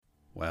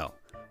Well,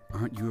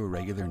 aren't you a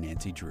regular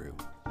Nancy Drew?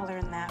 I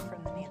learned that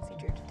from the Nancy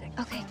Drew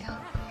Detective. Okay, go.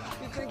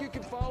 You think you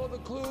can follow the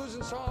clues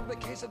and solve the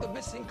case of the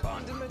missing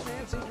condiment,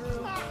 Nancy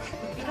Drew?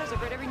 Because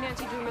I've read every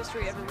Nancy Drew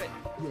mystery ever written.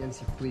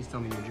 Nancy, please tell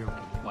me you're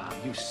joking. Wow,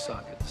 you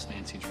suck at this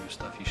Nancy Drew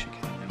stuff. You should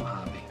get a new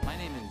hobby. My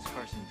name is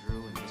Carson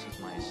Drew, and this is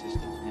my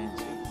assistant,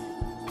 Nancy.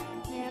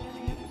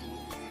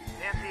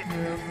 Nancy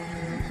Drew.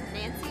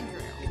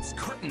 It's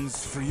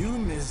curtains for you,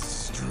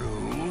 Miss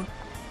Drew.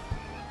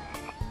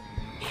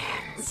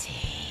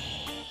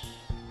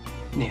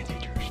 Nancy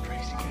Drew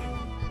strikes again.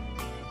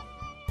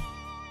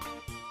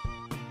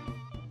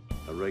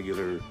 A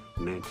regular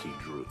Nancy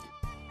Drew.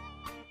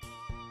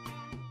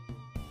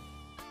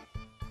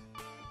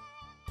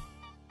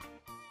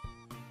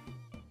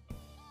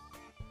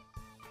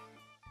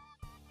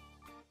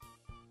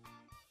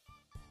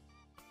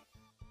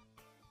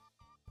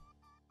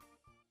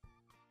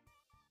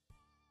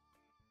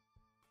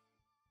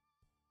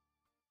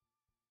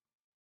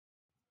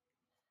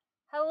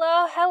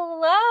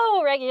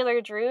 Hello,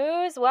 regular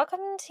Drews. Welcome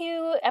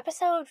to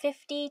episode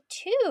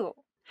 52.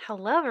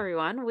 Hello,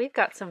 everyone. We've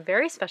got some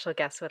very special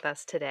guests with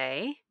us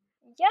today.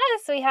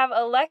 Yes, we have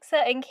Alexa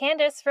and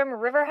Candace from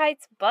River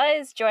Heights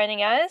Buzz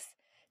joining us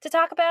to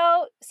talk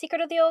about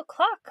Secret of the Old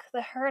Clock,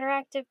 the Her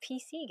Interactive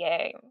PC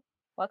game.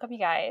 Welcome, you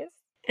guys.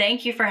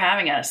 Thank you for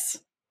having us.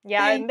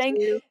 Yeah, thank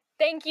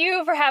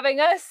you for having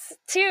us,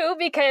 too,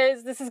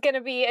 because this is going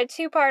to be a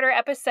two-parter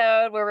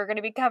episode where we're going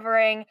to be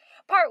covering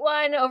part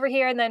one over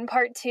here and then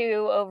part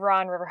two over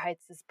on River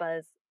Heights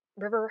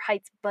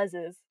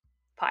Buzz's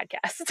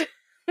podcast.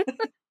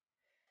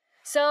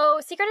 So,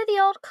 Secret of the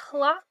Old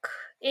Clock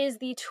is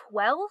the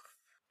 12th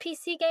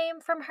PC game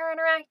from Her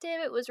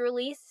Interactive. It was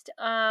released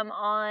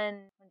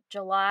on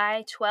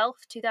July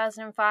 12th,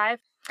 2005,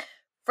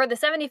 for the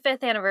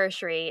 75th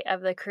anniversary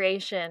of the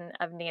creation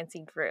of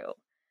Nancy Drew.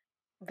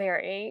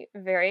 Very,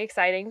 very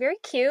exciting, very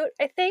cute,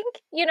 I think,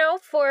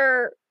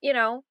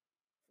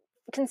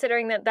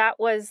 considering that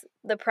was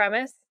the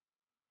premise.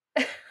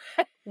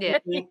 Yeah. How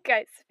do you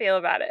guys feel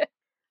about it?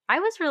 I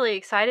was really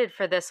excited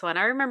for this one.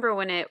 I remember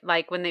when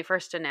they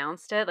first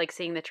announced it,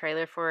 seeing the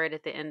trailer for it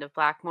at the end of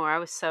Blackmore, I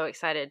was so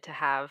excited to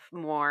have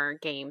more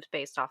games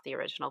based off the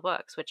original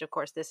books, which of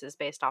course this is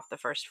based off the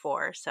first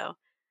four. So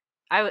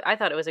I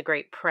thought it was a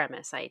great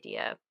premise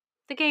idea.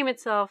 The game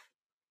itself,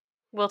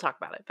 we'll talk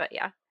about it, but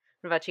yeah.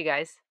 What about you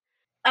guys?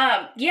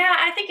 Yeah,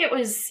 I think it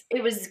was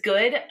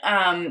good.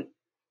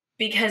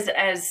 Because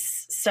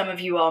as some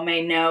of you all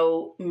may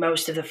know,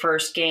 most of the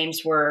first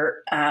games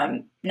were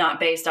not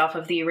based off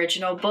of the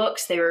original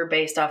books. They were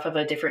based off of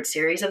a different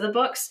series of the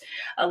books,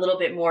 a little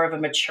bit more of a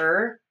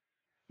mature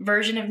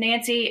version of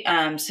Nancy.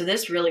 So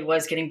this really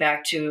was getting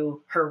back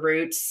to her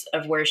roots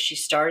of where she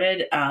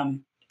started.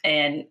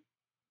 And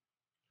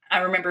I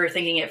remember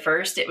thinking at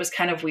first it was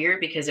kind of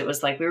weird because it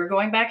was like we were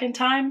going back in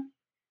time.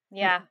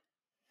 Yeah.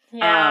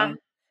 Yeah.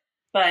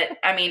 But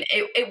I mean,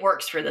 it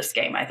works for this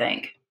game, I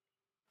think.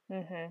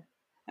 Mm-hmm.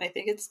 I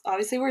think it's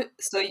obviously we're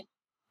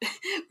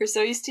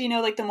so used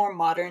to, the more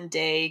modern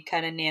day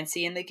kind of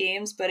Nancy in the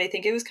games, but I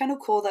think it was kind of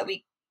cool that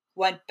we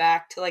went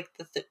back to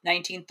the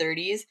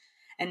 1930s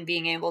and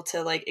being able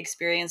to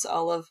experience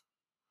all of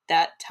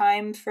that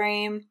time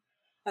frame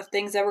of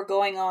things that were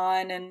going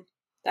on and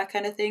that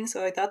kind of thing.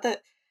 So I thought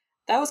that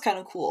was kind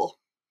of cool,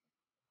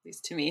 at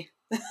least to me.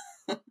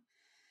 So,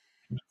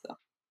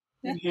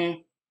 yeah.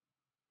 Mm-hmm.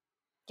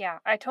 Yeah,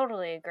 I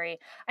totally agree.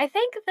 I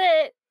think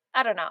that,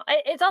 I don't know,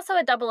 it's also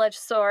a double-edged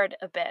sword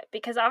a bit,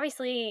 because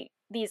obviously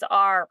these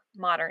are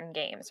modern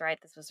games,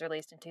 right? This was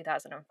released in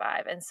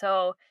 2005. And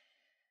so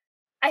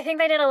I think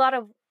they did a lot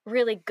of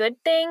really good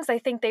things. I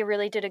think they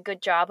really did a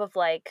good job of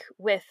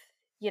with,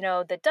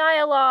 the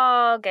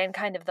dialogue and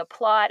kind of the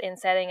plot in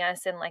setting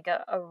us in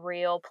a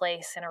real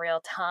place in a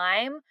real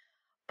time.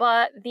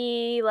 But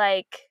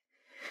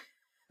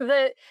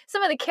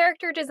some of the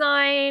character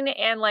design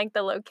and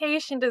the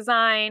location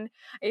design,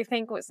 I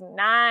think was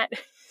not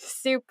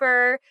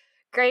super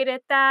great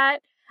at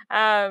that.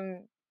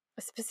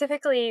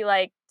 Specifically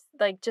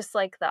just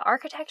the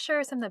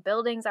architecture, some of the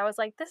buildings, I was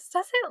like, this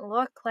doesn't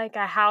look like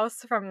a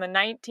house from the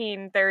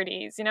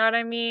 1930s, you know what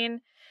I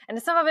mean?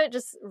 And some of it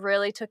just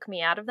really took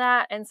me out of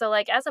that. And so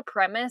as a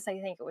premise, I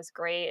think it was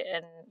great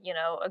and,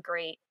 a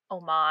great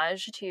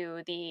homage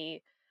to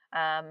the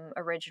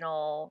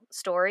original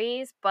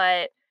stories,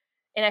 but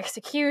in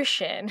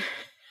execution,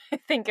 I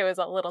think it was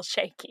a little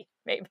shaky,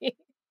 maybe.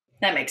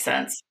 That makes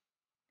sense.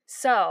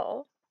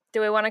 So, do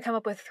we want to come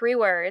up with 3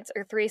 words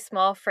or 3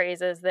 small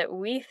phrases that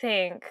we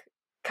think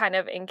kind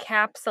of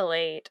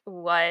encapsulate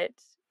what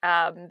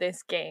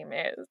this game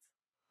is?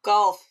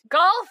 Golf.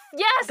 Golf!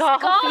 Yes!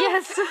 Golf!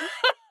 Yes!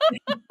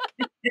 And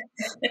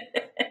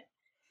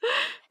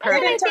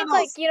then I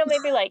think,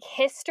 maybe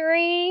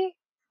history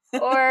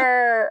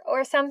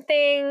or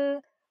something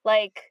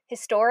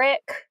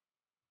historic.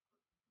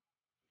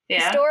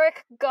 Yeah.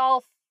 Historic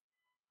golf.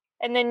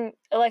 And then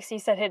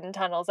Alexi said hidden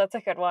tunnels. That's a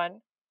good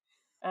one.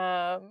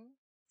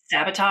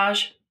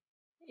 Sabotage.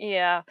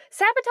 Yeah.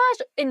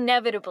 Sabotage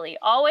inevitably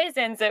always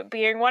ends up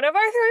being one of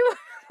our three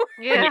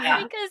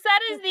Yeah. because that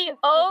is the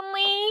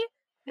only,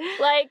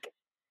 like,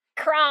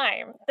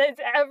 crime that's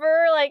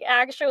ever, like,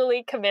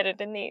 actually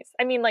committed in these.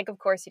 I mean, like, of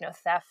course, you know,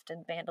 theft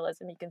and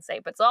vandalism, you can say,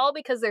 but it's all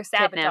because they're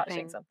sabotaging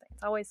Kidnapping. something.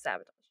 It's always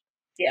sabotage.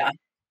 Yeah.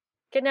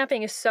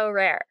 Kidnapping is so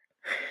rare.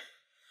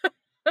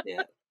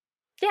 Yeah.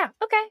 Yeah,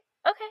 okay.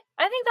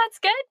 I think that's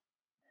good.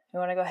 You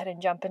want to go ahead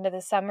and jump into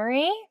the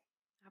summary?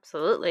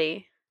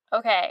 Absolutely.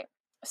 Okay.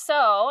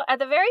 So, at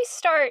the very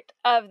start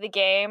of the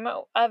game,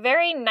 a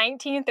very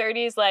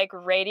 1930s like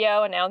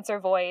radio announcer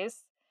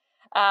voice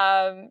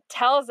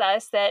tells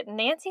us that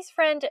Nancy's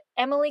friend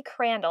Emily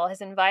Crandall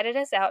has invited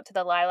us out to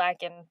the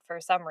Lilac Inn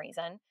for some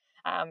reason.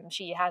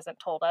 She hasn't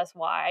told us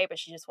why, but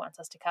she just wants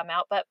us to come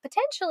out. But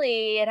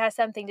potentially it has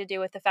something to do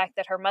with the fact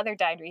that her mother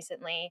died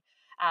recently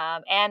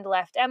and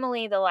left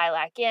Emily the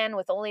Lilac Inn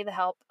with only the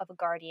help of a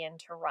guardian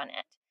to run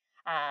it.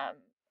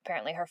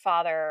 Apparently her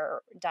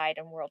father died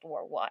in World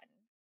War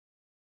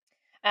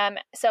I.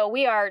 So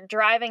we are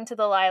driving to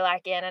the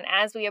Lilac Inn, and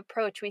as we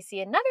approach, we see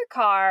another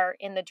car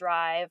in the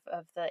drive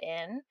of the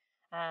inn,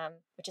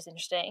 which is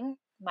interesting,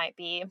 might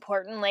be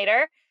important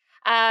later.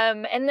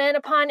 And then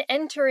upon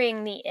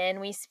entering the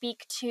inn, we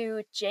speak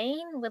to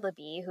Jane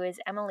Willoughby, who is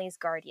Emily's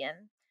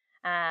guardian.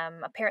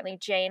 Apparently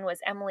Jane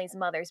was Emily's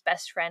mother's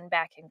best friend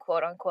back in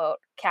quote-unquote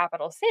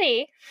capital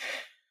city.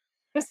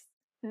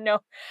 No,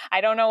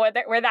 I don't know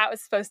where that was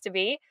supposed to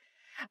be.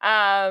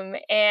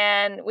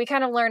 And we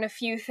kind of learn a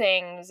few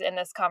things in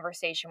this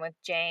conversation with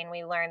Jane.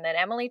 We learn that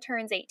Emily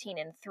turns 18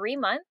 in 3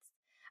 months,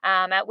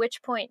 at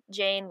which point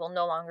Jane will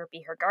no longer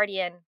be her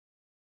guardian.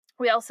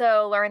 We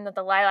also learn that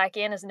the Lilac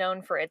Inn is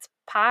known for its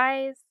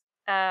pies,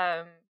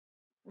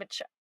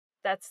 which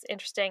that's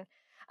interesting.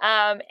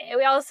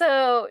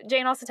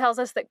 Jane also tells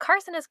us that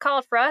Carson has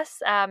called for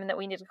us, and that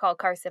we need to call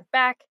Carson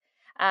back.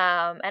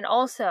 And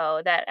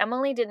also that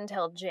Emily didn't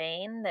tell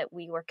Jane that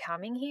we were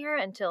coming here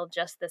until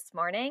just this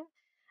morning.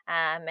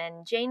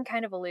 And Jane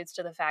kind of alludes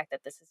to the fact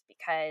that this is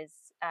because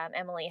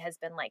Emily has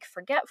been like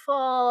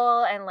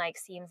forgetful and like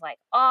seems like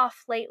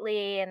off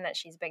lately, and that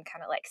she's been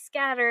kind of like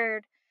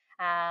scattered.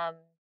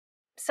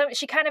 So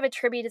she kind of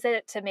attributes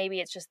it to maybe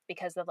it's just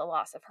because of the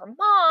loss of her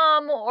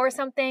mom or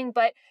something,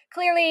 but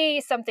clearly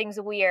something's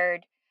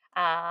weird.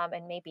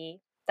 And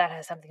maybe that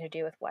has something to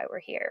do with why we're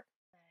here.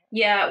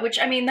 Yeah, which,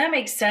 I mean, that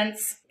makes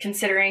sense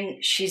considering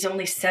she's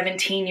only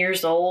 17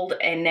 years old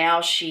and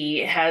now she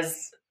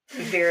has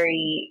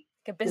very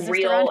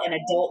real and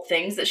adult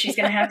things that she's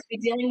going to have to be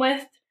dealing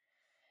with.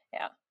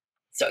 Yeah.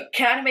 So it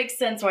kind of makes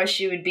sense why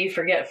she would be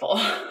forgetful.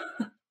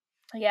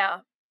 Yeah.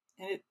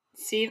 And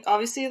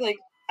obviously, like,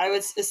 I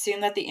would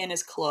assume that the inn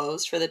is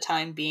closed for the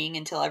time being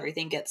until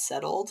everything gets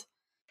settled.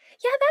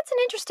 Yeah, that's an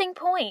interesting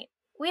point.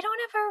 We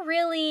don't ever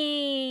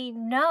really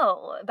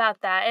know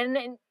about that.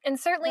 And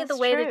certainly That's the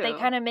way true. that they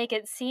kind of make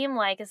it seem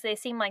like is they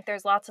seem like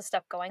there's lots of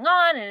stuff going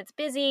on and it's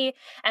busy.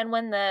 And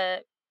when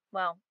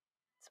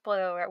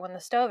spoiler alert, when the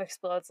stove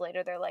explodes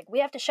later, they're like, we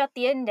have to shut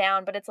the inn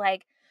down. But it's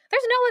like,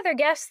 there's no other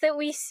guests that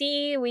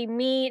we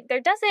meet.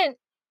 There doesn't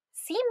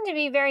seem to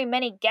be very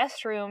many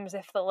guest rooms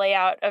if the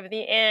layout of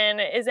the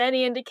inn is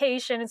any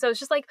indication. And so it's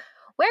just like,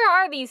 where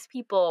are these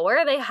people? Where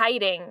are they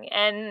hiding?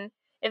 And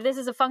if this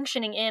is a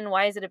functioning inn,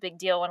 why is it a big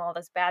deal when all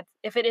this bad...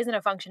 If it isn't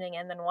a functioning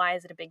inn, then why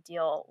is it a big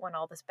deal when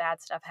all this bad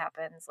stuff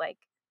happens? Like,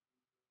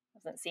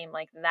 doesn't seem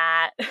like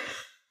that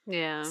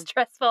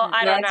stressful.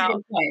 I don't know. That's a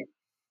good point.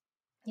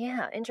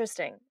 Yeah,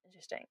 interesting.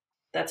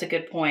 That's a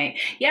good point.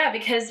 Yeah,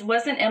 because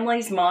wasn't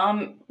Emily's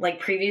mom, like,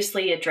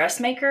 previously a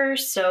dressmaker?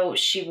 So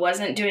she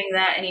wasn't doing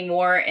that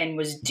anymore and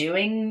was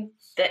doing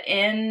the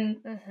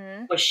inn.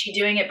 Mm-hmm. Was she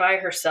doing it by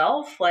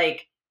herself?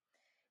 Like...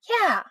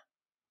 Yeah.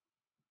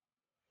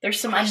 There's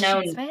some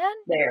unknown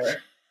there.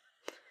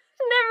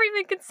 Never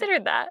even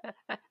considered that.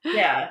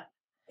 Yeah.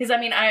 Because, I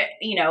mean,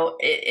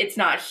 it's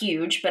not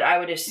huge, but I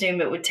would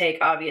assume it would take,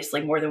 obviously,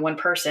 more than one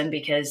person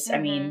because, I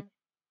mean,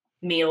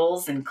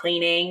 meals and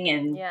cleaning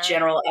and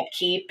general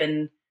upkeep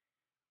and...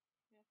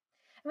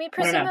 I mean,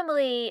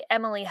 presumably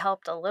Emily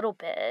helped a little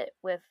bit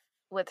with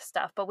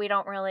stuff, but we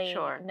don't really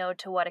know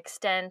to what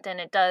extent, and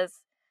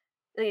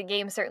the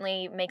game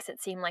certainly makes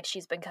it seem like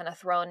she's been kind of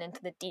thrown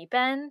into the deep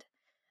end.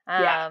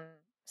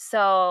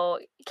 So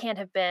she can't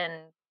have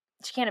been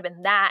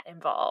that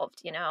involved,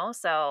 you know?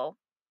 So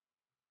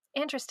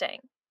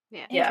interesting.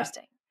 Yeah.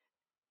 Interesting.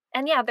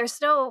 And yeah,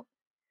 there's no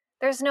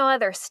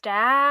other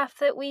staff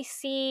that we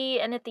see.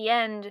 And at the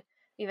end,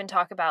 we even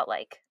talk about,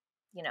 like,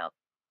 you know,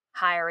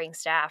 hiring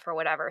staff or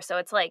whatever. So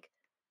it's like,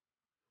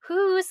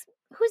 who's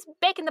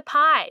baking the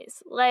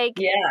pies? Like,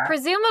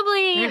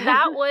 presumably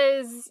that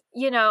was,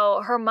 you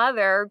know, her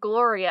mother,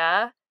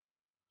 Gloria,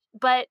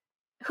 but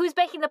who's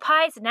baking the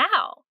pies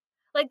now?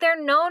 Like,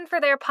 they're known for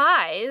their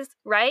pies,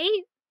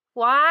 right?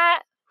 Why?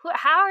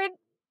 Howard?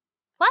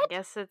 What? I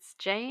guess it's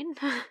Jane.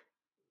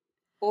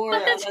 Or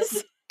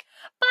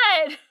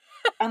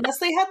unless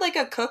they had, like,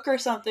 a cook or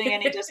something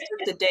and he just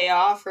took the day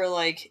off or,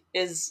 like,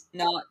 is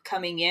not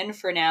coming in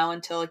for now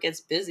until it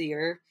gets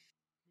busier.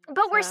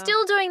 But we're So-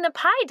 still doing the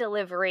pie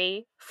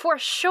delivery. For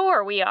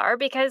sure we are,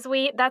 because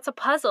that's a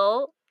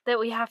puzzle that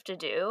we have to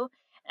do.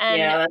 And,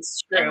 yeah,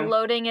 that's true. and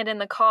loading it in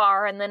the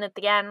car, and then at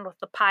the end with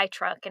the pie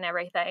truck and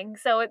everything.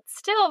 So it's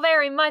still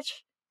very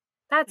much,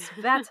 that's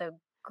a,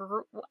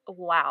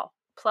 wow,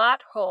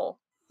 plot hole.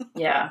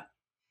 Yeah.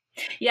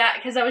 Yeah,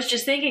 because I was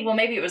just thinking, well,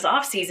 maybe it was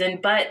off season,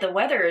 but the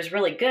weather is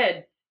really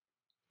good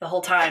the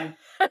whole time.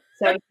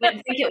 So you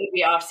wouldn't think it would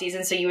be off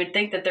season, so you would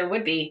think that there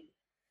would be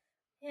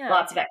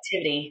lots of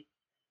activity.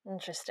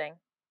 Interesting.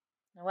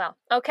 Well,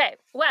 okay.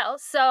 Well,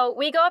 so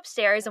we go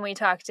upstairs and we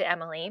talk to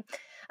Emily.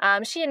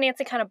 She and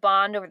Nancy kind of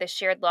bond over the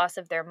shared loss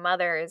of their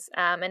mothers.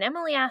 And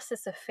Emily asks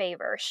us a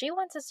favor. She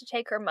wants us to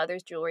take her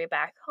mother's jewelry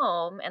back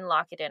home and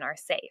lock it in our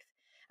safe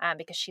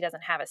because she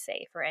doesn't have a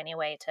safe or any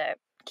way to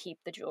keep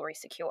the jewelry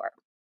secure.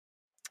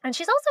 And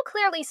she's also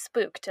clearly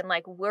spooked and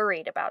like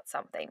worried about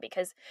something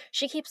because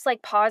she keeps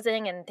like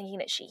pausing and thinking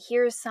that she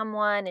hears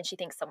someone and she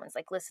thinks someone's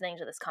like listening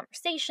to this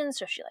conversation.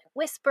 So she like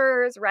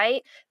whispers,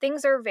 right?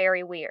 Things are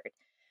very weird.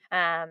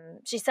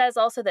 She says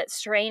also that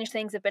strange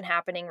things have been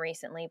happening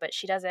recently, but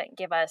she doesn't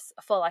give us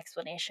a full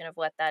explanation of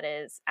what that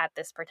is at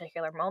this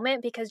particular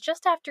moment because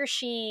just after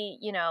she,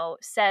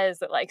 says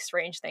that like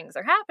strange things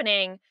are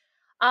happening,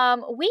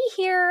 we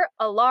hear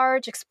a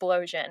large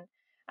explosion.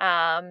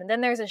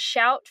 Then there's a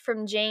shout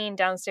from Jane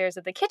downstairs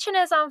that the kitchen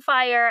is on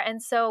fire,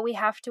 and so we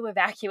have to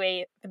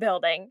evacuate the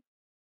building.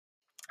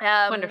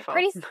 Wonderful.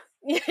 Pretty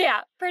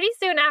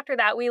soon after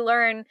that, we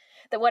learn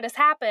that what has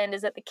happened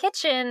is that the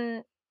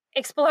kitchen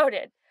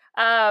exploded.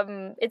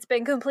 It's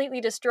been completely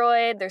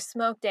destroyed. There's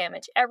smoke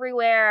damage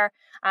everywhere,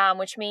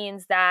 which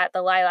means that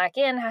the Lilac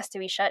Inn has to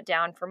be shut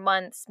down for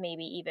months,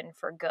 maybe even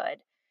for good.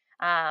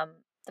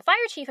 The fire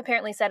chief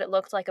apparently said it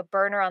looked like a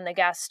burner on the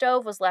gas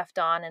stove was left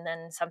on and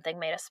then something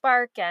made a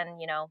spark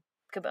and,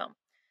 kaboom.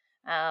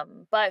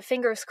 But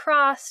fingers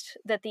crossed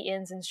that the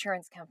inn's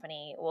insurance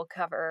company will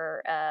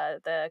cover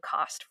the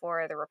cost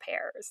for the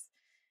repairs,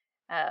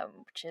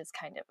 which is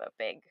kind of a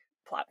big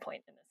plot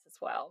point in this as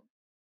well.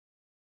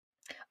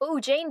 Oh,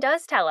 Jane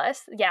does tell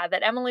us,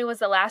 that Emily was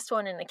the last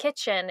one in the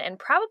kitchen and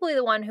probably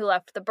the one who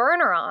left the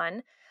burner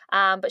on.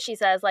 But she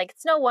says,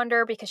 it's no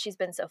wonder because she's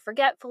been so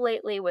forgetful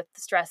lately with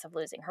the stress of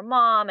losing her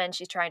mom and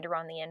she's trying to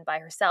run the inn by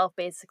herself,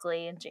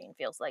 basically. And Jane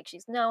feels like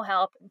she's no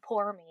help and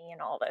poor me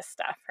and all this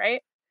stuff,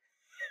 right?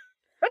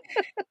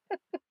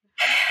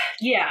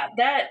 Yeah,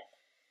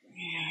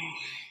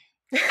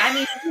 I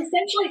mean, she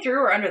essentially threw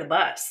her under the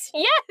bus.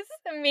 Yes,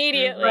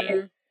 immediately.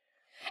 Mm-hmm.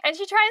 And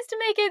she tries to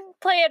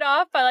play it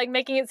off by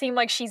making it seem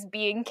like she's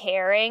being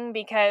caring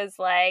because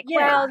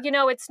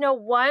it's no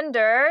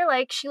wonder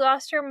she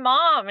lost her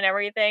mom and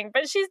everything.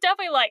 But she's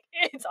definitely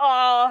it's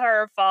all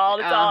her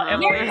fault. It's all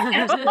Emily's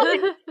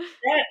fault.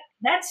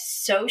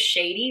 That's so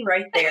shady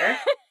right there.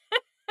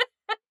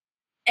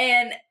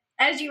 And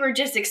as you were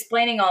just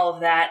explaining all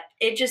of that,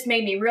 it just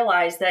made me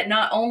realize that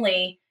not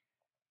only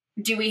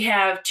do we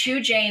have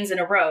two Janes in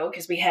a row,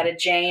 because we had a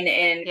Jane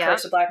in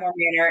Curse of Blackmore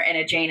Manor and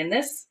a Jane in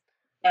this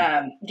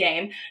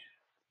game,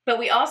 but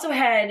we also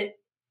had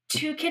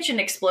two kitchen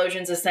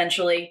explosions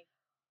essentially.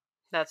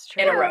 That's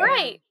true. In a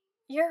row.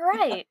 You're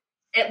right.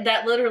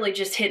 That literally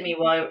just hit me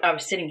while I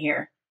was sitting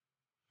here.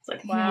 It's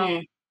like,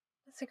 wow.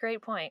 That's a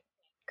great point.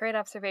 Great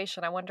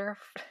observation. I wonder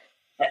if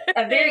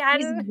a very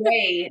easy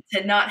way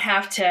to not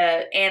have to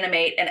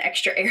animate an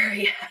extra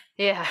area.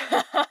 Yeah.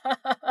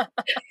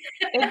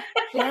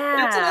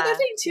 That's another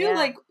thing too.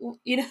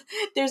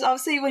 There's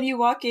obviously when you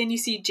walk in, you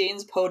see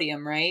Jane's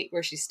podium, right,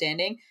 where she's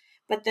standing.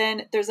 But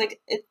then there's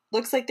it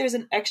looks like there's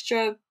an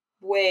extra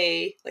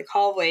way,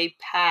 hallway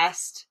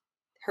past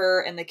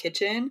her and the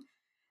kitchen.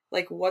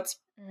 What?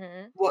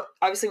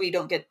 Obviously, we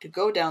don't get to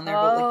go down there,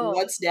 but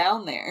what's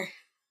down there?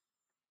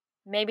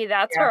 Maybe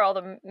that's where all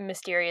the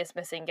mysterious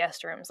missing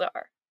guest rooms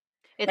are.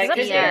 It's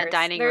upstairs.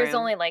 Dining room. There's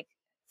only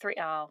 3.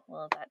 Oh,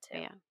 well, that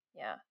too.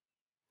 Yeah.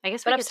 I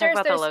guess we could talk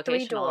about the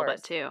location a little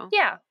bit too.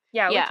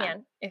 Yeah, we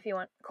can. If you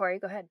want, Corey,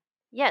 go ahead.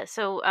 Yeah,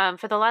 so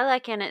for the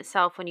Lilac Inn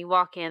itself, when you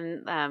walk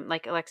in,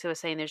 like Alexa was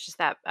saying, there's just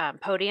that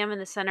podium in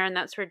the center, and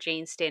that's where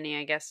Jane's standing,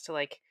 I guess,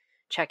 to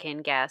check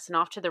in guests. And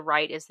off to the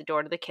right is the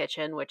door to the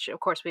kitchen, which of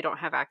course we don't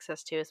have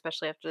access to,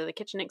 especially after the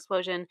kitchen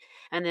explosion.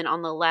 And then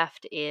on the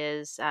left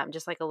is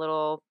just a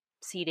little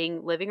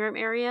seating living room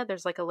area.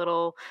 There's a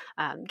little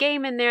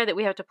game in there that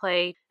we have to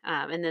play.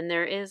 And then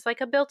there is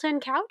a built-in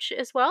couch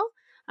as well.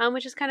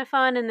 Which is kind of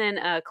fun, and then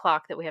a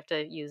clock that we have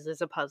to use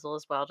as a puzzle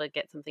as well to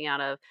get something out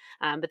of.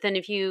 But then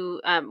if you,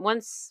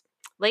 once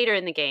later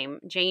in the game,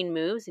 Jane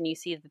moves and you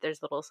see that there's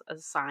a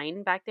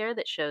sign back there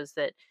that shows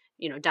that,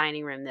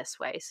 dining room this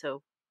way.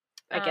 So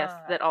I guess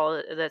that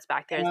all that's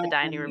back there is the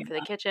dining room for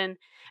the kitchen.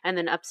 And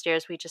then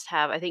upstairs we just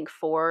have, I think,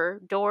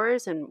 4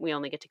 doors, and we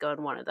only get to go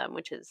in one of them,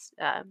 which is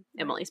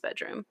Emily's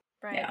bedroom.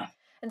 Right. Yeah.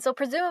 And so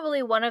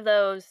presumably one of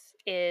those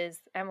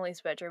is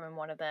Emily's bedroom and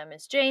one of them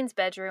is Jane's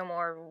bedroom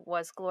or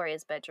was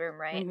Gloria's bedroom,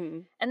 right? Mm-hmm.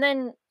 And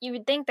then you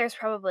would think there's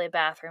probably a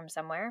bathroom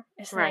somewhere.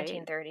 It's the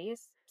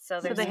 1930s, so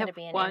there's going to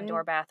be an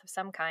indoor bath of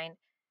some kind.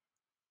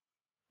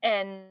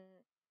 And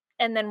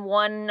then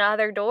one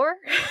other door?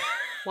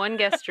 One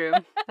guest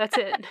room. That's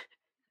it.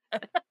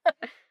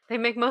 They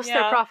make most of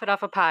their profit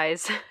off of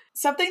pies.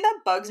 Something that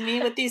bugs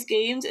me with these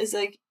games is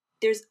like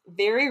there's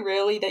very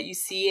rarely that you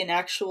see an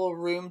actual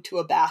room to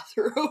a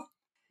bathroom.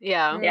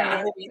 Yeah.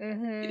 Yeah.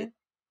 Mm-hmm.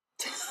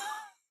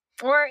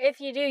 Or if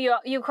you do,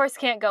 you of course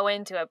can't go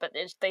into it, but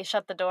they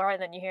shut the door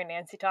and then you hear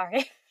Nancy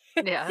talking.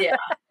 Yeah. Yeah.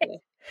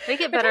 They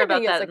get better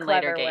about that in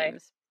later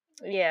games.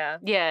 Yeah.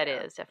 Yeah, it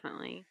is,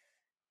 definitely.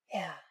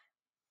 Yeah.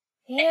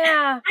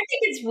 Yeah. I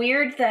think it's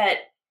weird that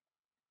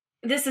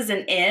this is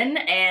an inn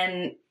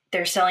and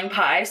they're selling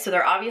pies, so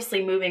they're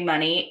obviously moving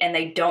money and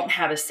they don't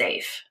have a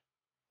safe.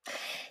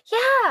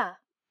 Yeah.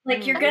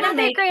 Like you're going to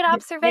make great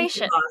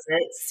observation.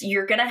 Deposits.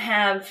 You're going to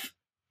have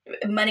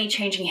money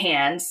changing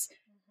hands.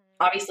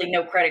 Obviously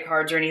no credit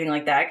cards or anything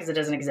like that because it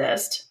doesn't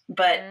exist.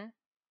 But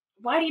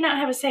why do you not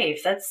have a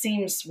safe? That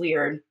seems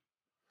weird.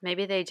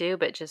 Maybe they do,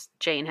 but just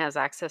Jane has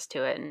access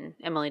to it and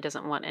Emily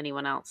doesn't want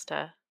anyone else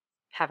to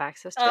have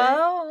access to it.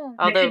 Oh.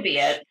 That Although could be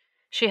it.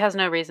 She has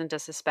no reason to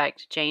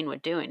suspect Jane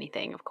would do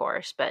anything, of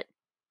course, but...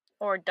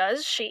 Or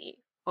does she?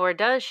 Or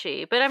does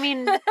she? But I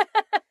mean,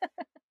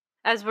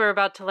 as we're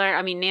about to learn,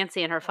 I mean,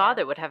 Nancy and her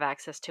father would have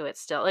access to it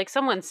still. Like,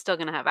 someone's still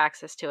going to have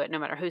access to it no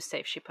matter whose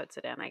safe she puts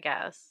it in, I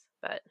guess.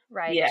 But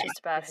right, yeah, just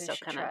about who still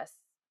she kinda... trusts.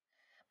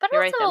 But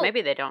You're also, right, though.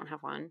 Maybe they don't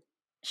have one.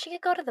 She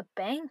could go to the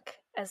bank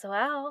as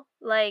well.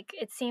 Like,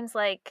 it seems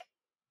like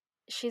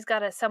she's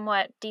got a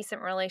somewhat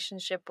decent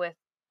relationship with,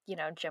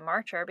 Jim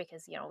Archer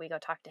because, we go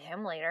talk to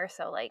him later.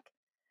 So, like,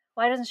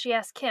 why doesn't she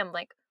ask him?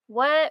 Like,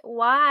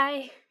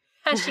 why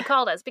has she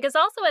called us? Because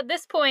also at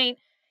this point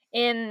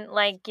in,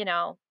 like,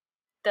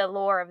 the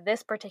lore of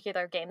this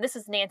particular game, this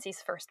is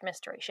Nancy's first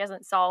mystery. She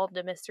hasn't solved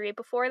a mystery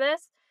before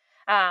this.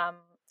 And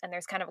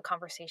there's kind of a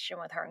conversation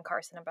with her and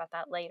Carson about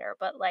that later.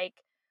 But, like,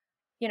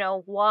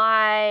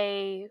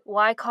 why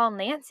call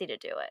Nancy to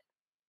do it?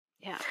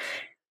 Yeah.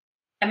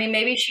 I mean,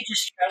 maybe she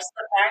just trusts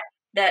the fact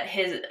that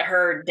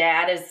her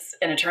dad is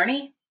an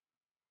attorney,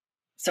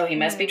 so he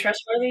must be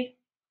trustworthy.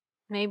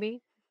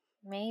 Maybe,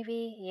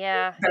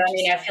 yeah. But I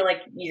mean, I feel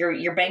like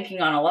you're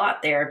banking on a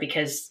lot there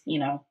because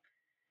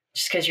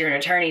just because you're an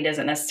attorney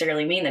doesn't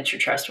necessarily mean that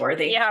you're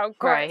trustworthy. Yeah, of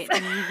course.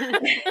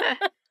 Right.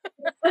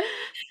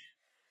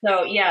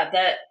 So yeah,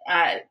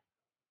 that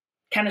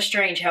kind of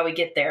strange how we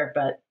get there,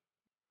 but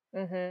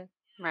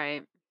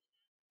right.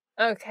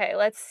 Okay,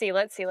 let's see.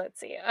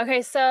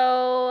 Okay,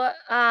 so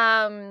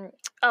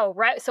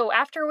so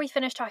after we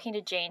finish talking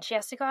to Jane, she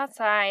has to go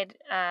outside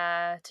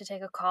to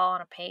take a call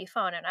on a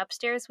payphone, and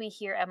upstairs we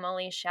hear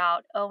Emily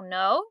shout, "Oh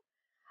no."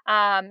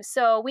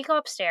 So we go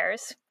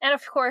upstairs, and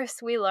of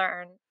course we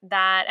learn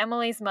that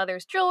Emily's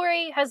mother's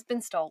jewelry has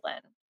been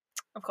stolen.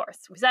 Of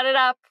course, we set it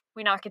up,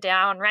 we knock it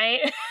down,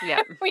 right?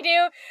 Yeah. We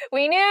knew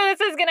this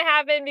was going to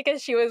happen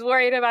because she was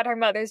worried about her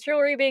mother's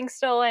jewelry being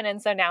stolen,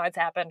 and so now it's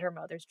happened. Her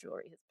mother's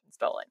jewelry has been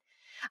stolen.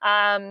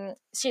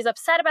 She's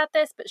upset about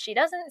this, but she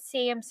doesn't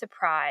seem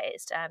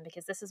surprised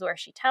because this is where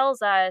she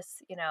tells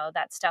us,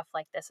 that stuff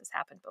like this has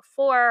happened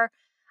before.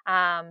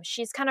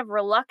 She's kind of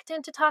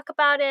reluctant to talk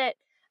about it.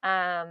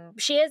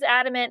 She is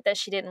adamant that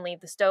she didn't leave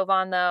the stove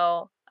on,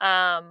 though.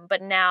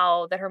 But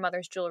now that her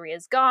mother's jewelry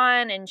is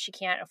gone and she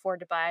can't afford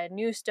to buy a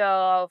new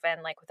stove,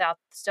 and like without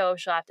the stove,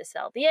 she'll have to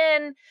sell the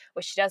inn,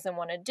 which she doesn't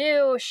want to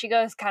do. She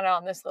goes kind of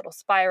on this little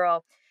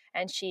spiral,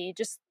 and she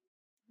just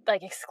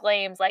like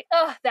exclaims like,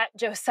 "Oh, that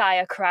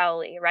Josiah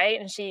Crowley," right?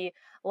 And she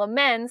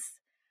laments,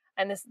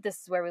 and this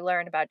is where we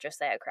learn about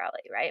Josiah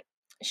Crowley, right?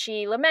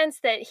 She laments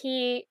that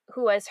he,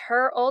 who was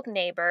her old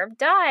neighbor,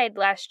 died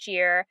last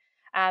year,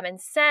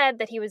 and said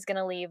that he was going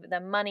to leave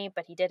them money,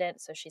 but he didn't.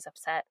 So she's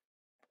upset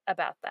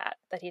about that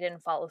he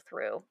didn't follow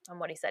through on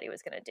what he said he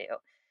was going to do.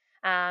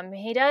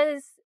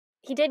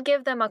 He did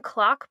give them a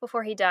clock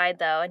before he died,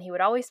 though, and he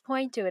would always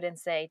point to it and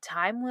say,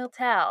 "Time will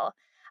tell."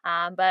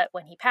 But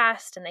when he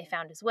passed and they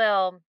found his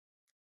will,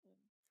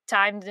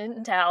 time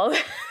didn't tell.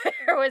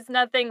 There was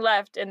nothing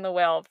left in the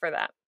will for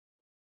them.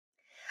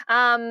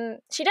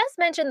 She does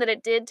mention that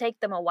it did take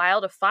them a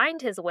while to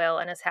find his will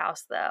in his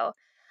house, though.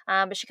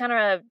 But she kind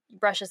of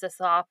brushes this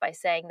off by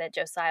saying that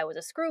Josiah was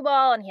a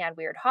screwball and he had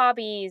weird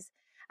hobbies.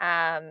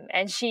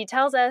 And she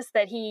tells us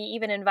that he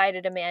even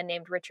invited a man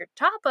named Richard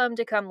Topham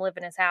to come live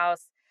in his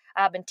house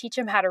and teach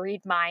him how to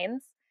read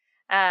minds.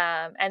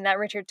 And that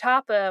Richard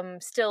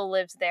Topham still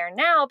lives there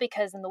now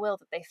because in the will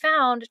that they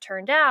found, it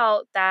turned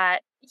out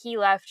that he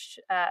left,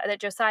 that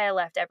Josiah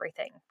left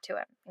everything to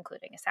him,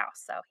 including his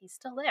house. So he's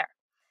still there.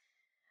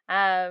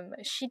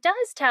 She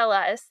does tell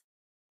us,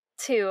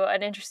 too,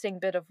 an interesting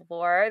bit of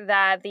lore,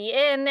 that the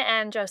inn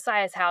and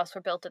Josiah's house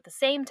were built at the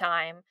same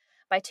time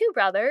by two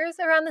brothers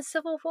around the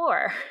Civil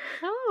War.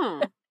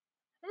 Oh.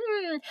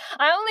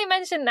 I only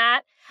mention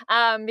that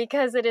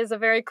because it is a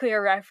very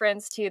clear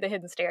reference to The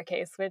Hidden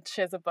Staircase, which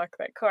is a book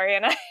that Corey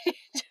and I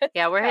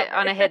we're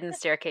on a Hidden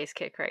Staircase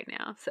kick right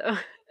now. So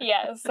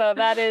yeah, so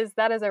that is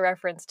a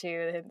reference to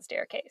The Hidden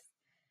Staircase.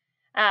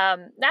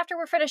 After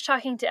we're finished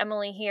talking to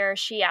Emily here,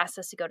 she asks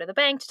us to go to the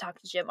bank to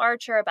talk to Jim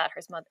Archer about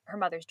her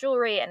mother's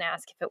jewelry and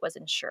ask if it was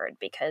insured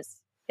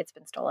because it's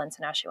been stolen.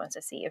 So now she wants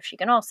to see if she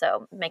can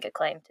also make a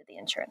claim to the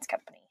insurance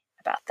company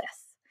about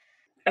this.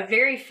 A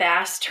very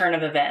fast turn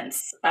of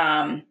events.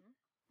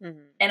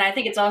 And I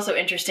think it's also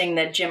interesting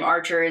that Jim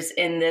Archer is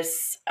in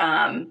this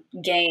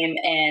game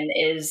and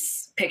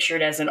is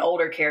pictured as an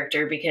older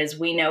character, because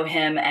we know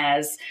him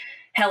as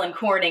Helen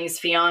Corning's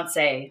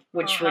fiance,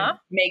 which would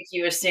make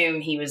you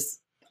assume he was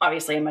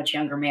obviously a much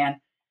younger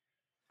man.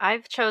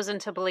 I've chosen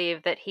to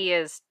believe that he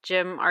is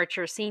Jim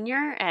Archer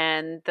Sr.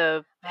 and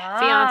the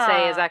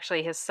fiance is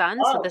actually his son.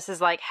 Oh. So this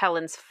is like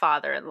Helen's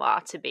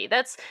father-in-law to be.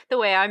 That's the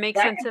way I make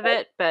sense of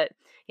it. But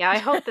yeah, I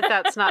hope that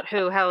that's not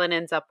who Helen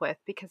ends up with,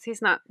 because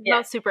he's not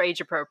super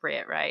age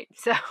appropriate, right?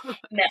 So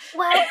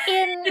well,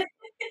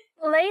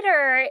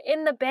 later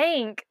in the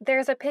bank,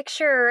 there's a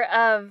picture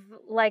of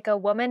like a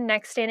woman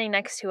standing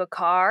next to a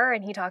car,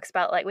 and he talks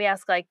about like we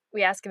ask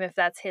him if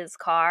that's his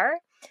car.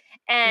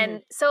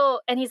 And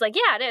and he's like,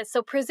 yeah, it is.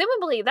 So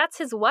presumably that's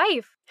his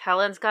wife.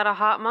 Helen's got a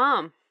hot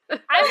mom.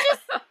 I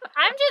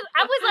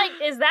was like,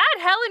 is that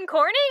Helen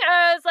Corning?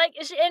 I was like,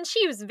 and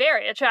she was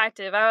very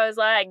attractive. I was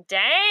like,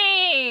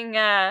 dang.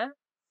 Yeah.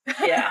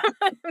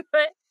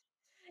 But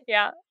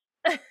yeah.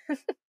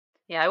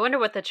 Yeah, I wonder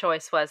what the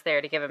choice was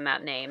there to give him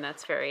that name.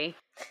 That's very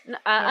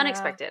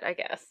unexpected, I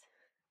guess.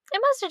 It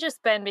must have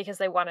just been because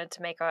they wanted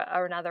to make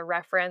another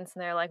reference,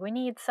 and they're like, we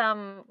need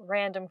some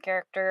random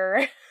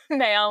character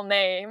male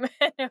name.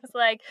 And it was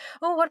like,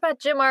 oh, what about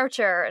Jim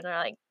Archer? And they're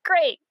like,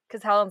 great,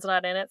 because Helen's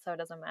not in it, so it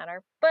doesn't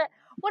matter. But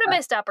what a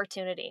missed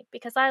opportunity,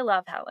 because I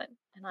love Helen.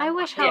 And I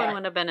wish Helen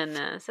would have been in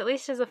this, at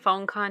least as a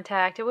phone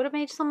contact. It would have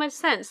made so much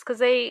sense, because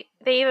they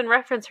even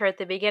reference her at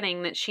the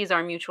beginning that she's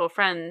our mutual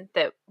friend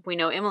that we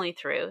know Emily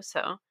through,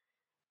 so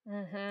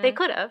they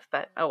could have,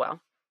 but oh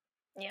well.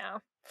 Yeah.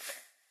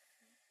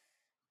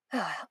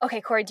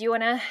 Okay, Corey, do you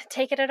want to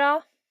take it at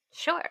all?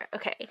 Sure.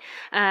 Okay.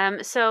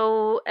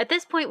 So at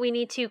this point, we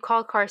need to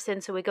call Carson.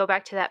 So we go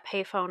back to that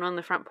payphone on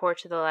the front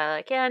porch of the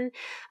Lilac Inn.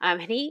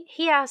 And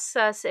he asks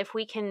us if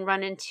we can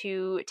run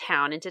into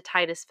town, into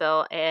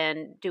Titusville,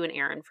 and do an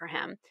errand for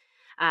him.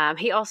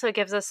 He also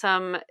gives us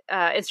some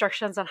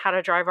instructions on how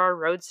to drive our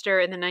Roadster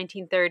in the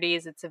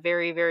 1930s. It's a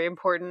very, very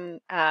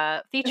important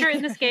feature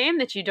in this game,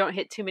 that you don't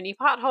hit too many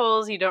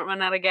potholes, you don't run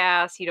out of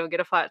gas, you don't get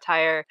a flat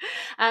tire.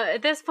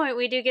 At this point,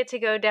 we do get to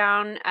go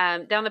down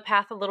the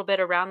path a little bit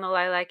around the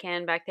Lilac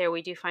Inn. Back there,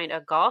 we do find a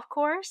golf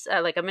course,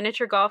 like a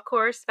miniature golf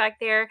course back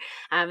there.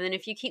 And then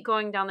if you keep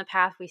going down the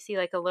path, we see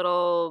like a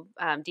little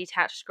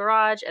detached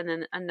garage and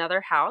then another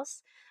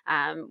house.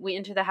 We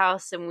enter the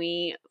house and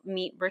we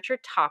meet Richard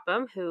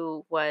Topham,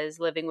 who was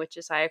living with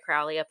Josiah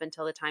Crowley up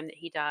until the time that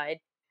he died.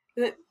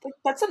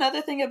 That's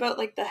another thing about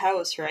like the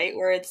house, right?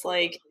 Where it's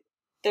like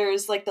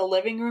there's like the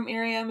living room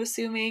area, I'm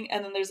assuming,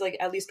 and then there's like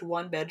at least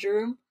one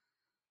bedroom.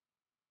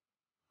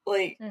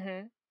 Like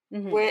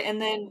where,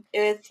 and then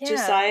it's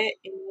Josiah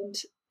and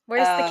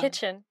where's the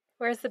kitchen?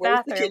 Where's the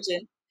bathroom? The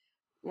kitchen?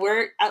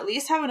 Where at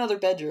least have another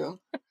bedroom.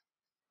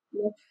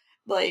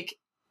 Like,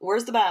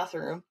 where's the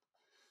bathroom?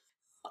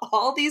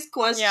 All these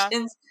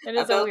questions it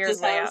is about a weird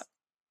this layout. house.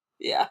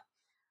 Yeah.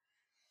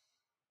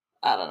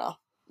 I don't know.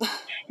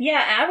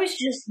 Yeah, I was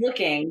just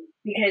looking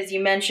because you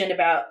mentioned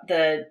about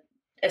the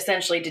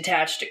essentially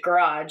detached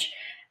garage.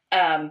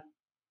 And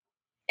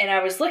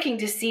I was looking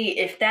to see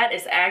if that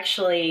is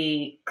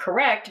actually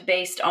correct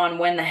based on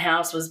when the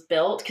house was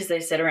built, because they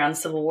said around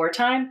Civil War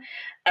time.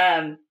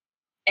 And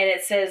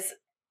it says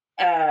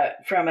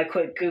from a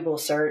quick Google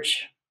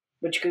search,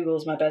 which Google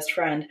is my best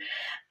friend,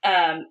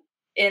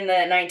 in the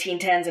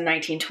 1910s and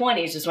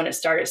 1920s is when it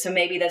started. So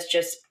maybe that's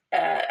just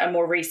a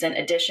more recent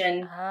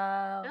addition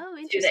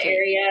to the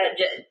area,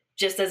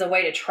 just as a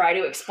way to try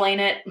to explain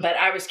it. But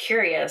I was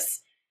curious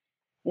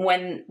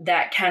when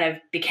that kind of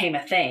became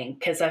a thing,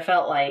 because I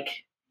felt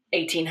like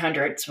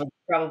 1800s was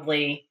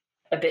probably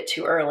a bit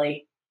too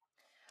early.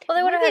 Well,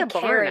 they would have had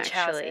carriage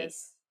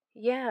houses.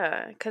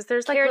 Yeah, because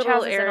there's like carriage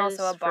little houses and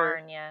also a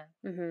barn.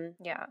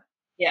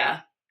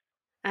 Yeah.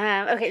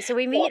 Okay, so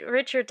we meet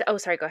Richard. Oh,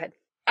 sorry. Go ahead.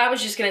 I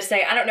was just going to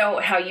say, I don't know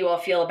how you all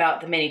feel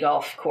about the mini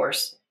golf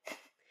course.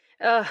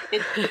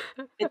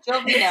 It's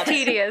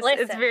tedious. Listen.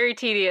 It's very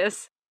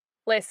tedious.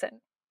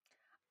 Listen,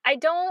 I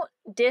don't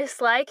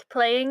dislike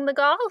playing the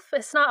golf.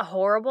 It's not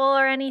horrible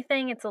or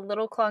anything. It's a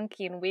little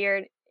clunky and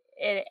weird,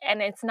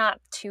 and it's not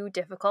too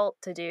difficult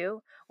to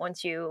do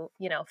once you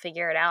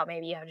figure it out.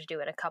 Maybe you have to do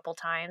it a couple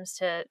times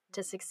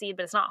to succeed,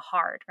 but it's not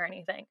hard or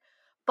anything.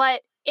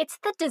 But it's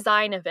the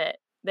design of it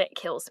that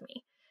kills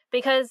me,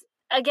 because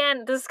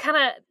again, this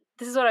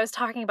is what I was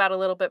talking about a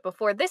little bit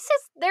before.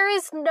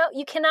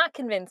 You cannot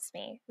convince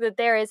me that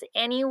there is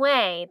any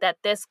way that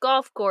this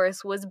golf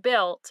course was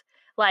built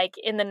like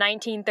in the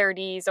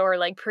 1930s or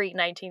like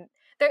pre-19.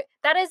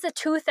 That is a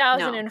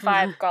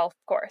 2005 golf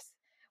course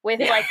with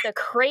like the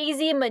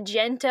crazy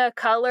magenta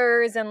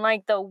colors and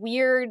like the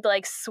weird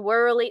like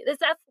swirly.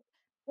 That's not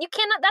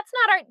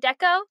Art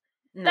Deco.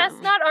 No.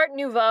 That's not Art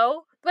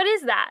Nouveau. What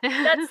is that?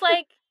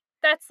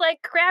 That's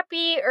like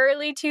crappy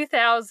early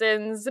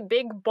 2000s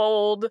big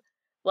bold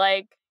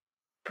like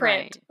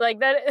print. Right. Like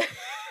that.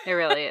 It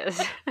really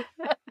is.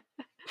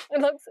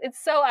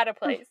 It's so out of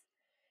place.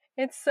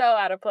 It's so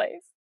out of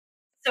place.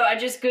 So I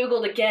just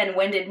Googled again,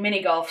 when did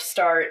mini golf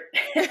start?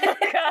 Oh,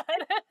 God.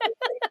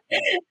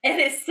 And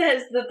it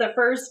says that the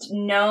first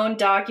known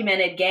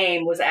documented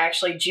game was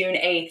actually June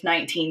 8th,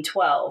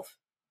 1912.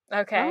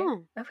 Okay.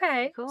 Oh,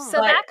 Okay. cool. So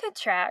But that could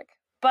track.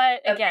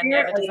 But again,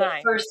 they're the apparently the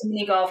design. first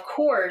mini golf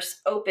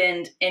course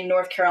opened in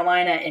North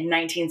Carolina in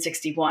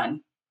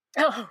 1961.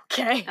 Oh,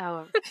 okay.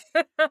 Oh,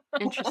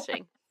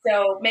 interesting.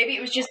 So maybe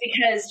it was just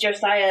because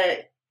Josiah,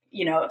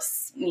 he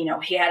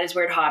had his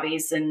weird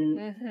hobbies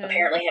and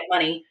apparently had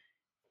money.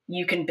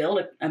 You can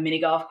build a mini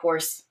golf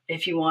course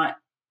if you want.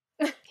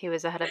 He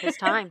was ahead of his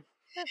time.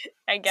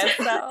 I guess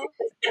so.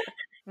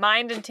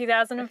 Mined in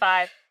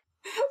 2005.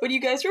 When you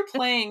guys were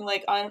playing,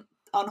 like, on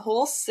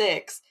hole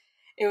 6,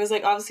 it was,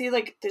 like, obviously,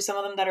 like, there's some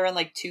of them that are in,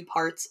 like, 2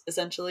 parts,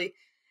 essentially.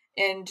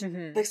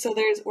 And, like, so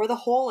there's, where the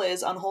hole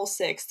is on hole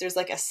 6, there's,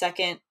 like, a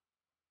second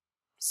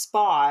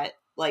spot,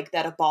 like,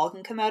 that a ball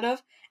can come out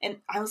of. And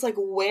I was like,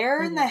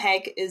 where in the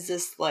heck is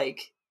this,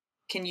 like,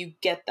 can you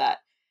get that?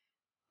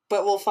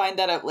 But we'll find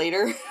that out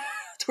later,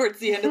 towards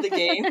the end of the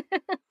game.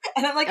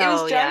 And I'm like, it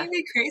was driving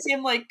me crazy.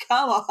 I'm like,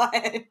 come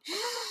on.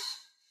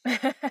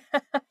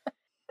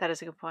 That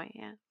is a good point,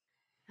 yeah.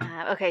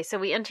 Okay, so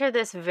we enter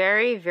this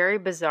very, very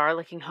bizarre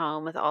looking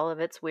home with all of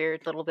its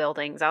weird little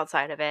buildings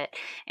outside of it.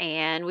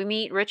 And we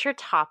meet Richard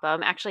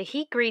Topham. Actually,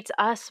 he greets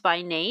us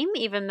by name,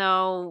 even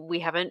though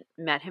we haven't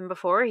met him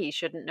before. He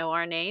shouldn't know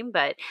our name.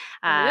 But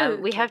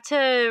we have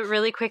to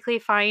really quickly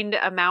find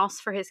a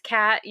mouse for his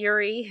cat,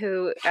 Yuri,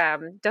 who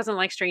doesn't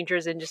like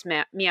strangers and just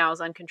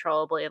meows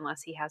uncontrollably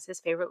unless he has his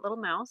favorite little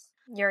mouse.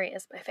 Yuri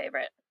is my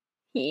favorite.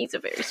 He's a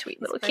very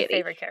sweet little kitty. My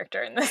favorite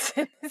character in this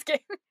game.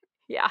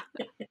 Yeah.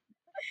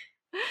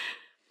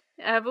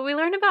 But we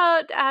learn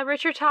about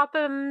Richard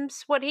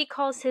Topham's, what he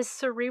calls his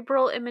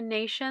cerebral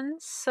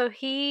emanations. So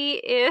he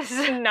is...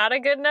 Not a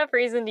good enough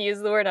reason to use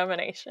the word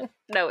emanation.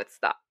 No, it's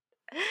not.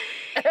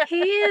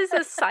 He is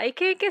a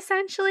psychic,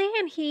 essentially,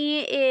 and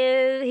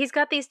he's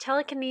got these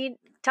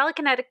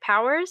telekinetic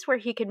powers where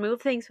he can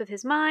move things with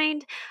his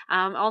mind.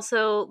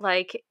 Also,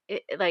 like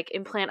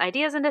implant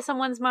ideas into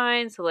someone's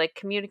mind, so like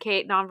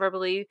communicate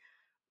non-verbally.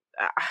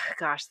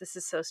 Gosh, this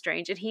is so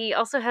strange. And he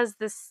also has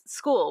this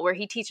school where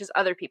he teaches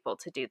other people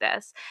to do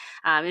this.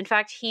 In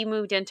fact, he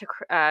moved into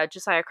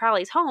Josiah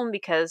Crowley's home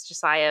because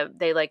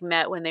they like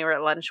met when they were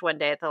at lunch one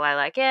day at the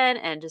Lilac Inn,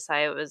 and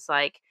Josiah was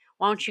like,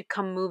 why don't you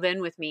come move in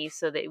with me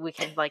so that we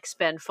can like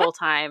spend full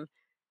time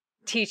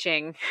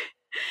teaching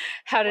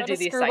how to do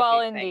these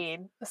psychic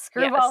things. A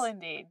screwball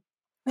indeed.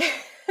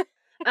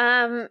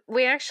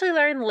 We actually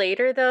learned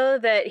later, though,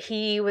 that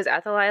he was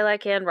at the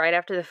Lilac Inn right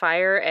after the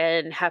fire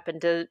and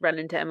happened to run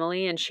into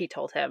Emily, and she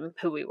told him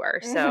who we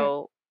were.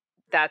 So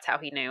that's how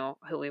he knew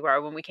who we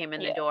were when we came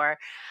in the door.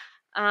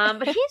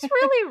 But he's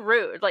really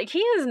rude. Like, he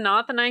is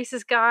not the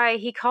nicest guy.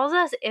 He calls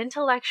us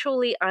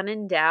intellectually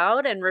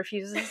unendowed and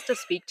refuses to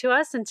speak to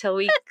us until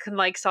we can,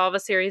 like, solve a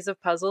series of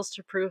puzzles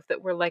to prove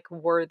that we're, like,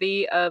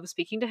 worthy of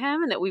speaking to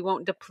him and that we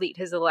won't deplete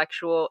his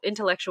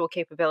intellectual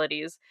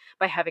capabilities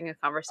by having a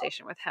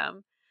conversation with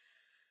him.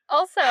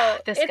 Also,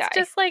 it's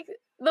just, like,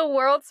 the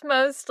world's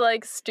most,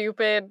 like,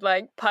 stupid,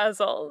 like,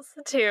 puzzles,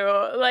 too.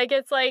 Like,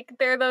 it's, like,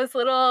 they're those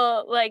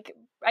little, like,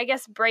 I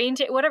guess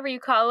whatever you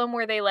call them,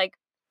 where they, like,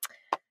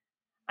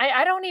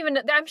 I don't even,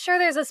 I'm sure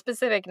there's a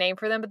specific name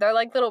for them, but they're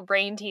like little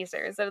brain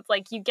teasers. And it's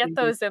like, you get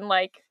those in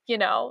like,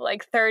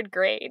 like 3rd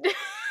grade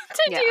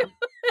to do.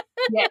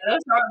 Yeah,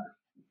 those are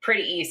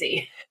pretty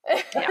easy.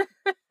 Yeah.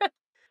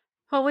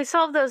 Well, we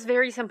solved those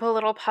very simple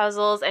little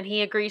puzzles, and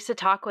he agrees to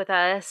talk with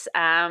us.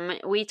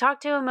 We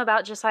talked to him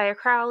about Josiah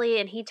Crowley,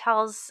 and he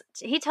tells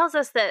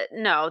us that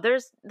no,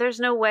 there's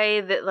no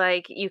way that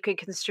like you could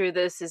construe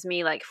this as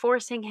me like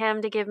forcing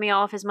him to give me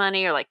all of his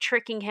money or like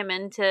tricking him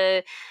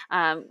into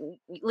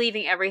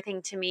leaving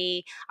everything to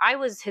me. I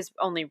was his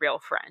only real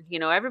friend.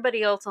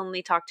 Everybody else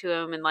only talked to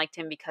him and liked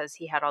him because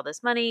he had all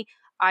this money.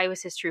 I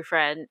was his true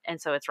friend, and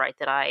so it's right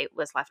that I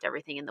was left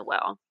everything in the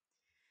will.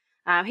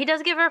 He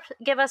does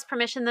give us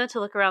permission, though, to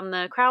look around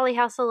the Crowley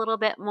house a little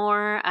bit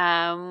more.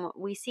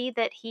 We see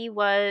that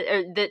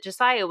that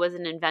Josiah was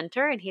an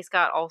inventor, and he's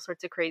got all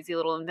sorts of crazy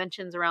little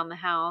inventions around the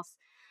house.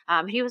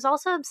 He was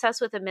also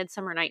obsessed with A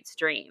Midsummer Night's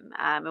Dream,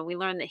 and we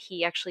learned that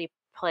he actually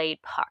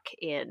played Puck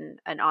in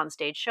an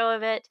onstage show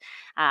of it,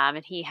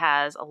 and he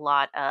has a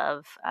lot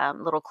of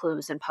little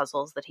clues and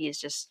puzzles that he's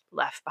just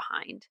left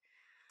behind.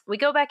 We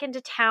go back into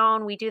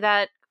town. We do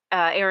that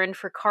errand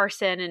for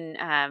Carson,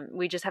 and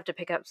we just have to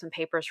pick up some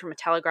papers from a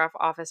telegraph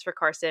office for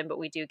Carson, but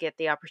we do get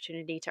the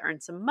opportunity to earn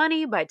some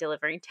money by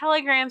delivering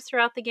telegrams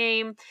throughout the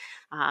game.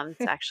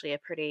 It's actually a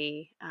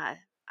pretty,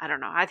 I don't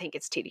know, I think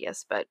it's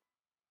tedious, but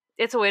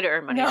it's a way to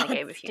earn money in the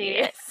game if you need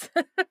it.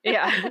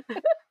 Yeah.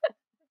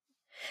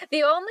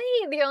 The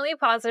only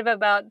positive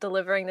about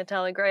delivering the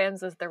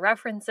telegrams is the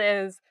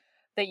references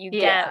that you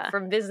get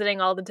from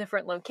visiting all the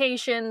different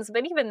locations,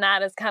 but even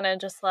that is kind of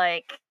just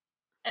like,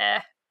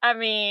 I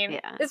mean,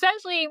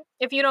 especially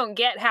if you don't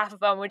get half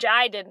of them, which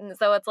I didn't.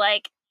 So it's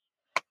like,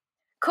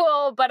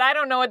 cool, but I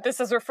don't know what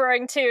this is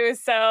referring to.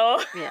 So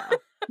yeah.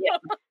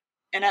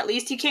 And at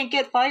least you can't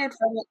get fired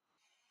from it.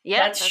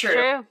 Yeah, that's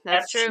true.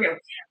 That's true.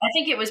 I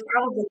think it was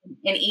probably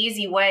an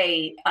easy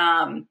way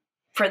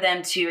for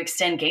them to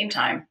extend game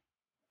time.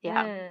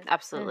 Yeah,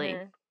 absolutely.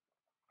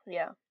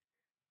 Yeah.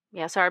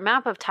 Yeah, so our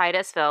map of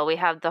Titusville, we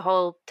have the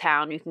whole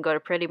town. You can go to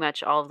pretty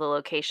much all of the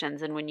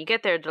locations, and when you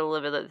get there to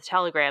deliver the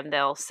telegram,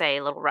 they'll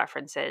say little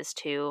references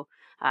to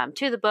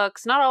the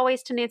books. Not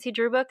always to Nancy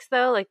Drew books,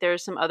 though. Like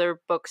there's some other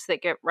books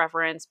that get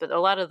referenced, but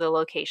a lot of the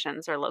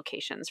locations are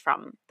locations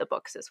from the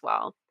books as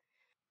well.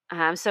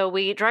 So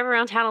we drive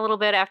around town a little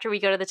bit. After we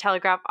go to the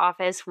telegraph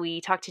office,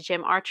 we talk to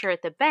Jim Archer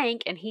at the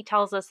bank, and he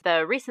tells us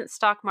the recent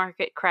stock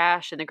market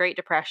crash and the Great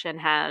Depression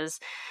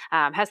has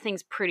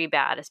things pretty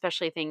bad,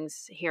 especially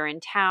things here in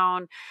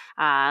town.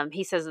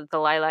 He says that the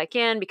Lilac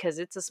Inn, because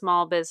it's a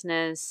small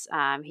business,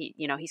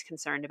 he's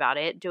concerned about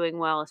it doing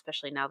well,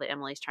 especially now that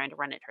Emily's trying to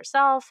run it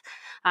herself.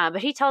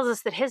 But he tells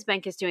us that his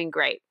bank is doing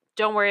great.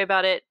 Don't worry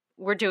about it.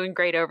 We're doing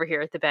great over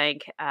here at the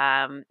bank.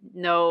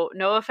 No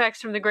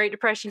effects from the Great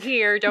Depression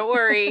here. Don't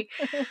worry.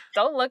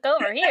 Don't look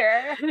over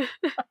here.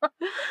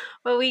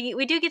 Well,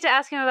 we do get to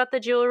ask him about the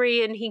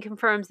jewelry, and he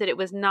confirms that it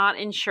was not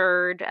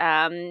insured.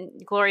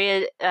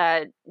 Gloria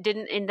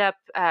didn't end up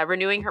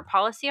renewing her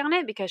policy on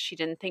it because she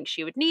didn't think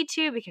she would need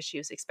to, because she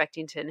was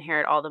expecting to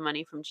inherit all the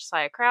money from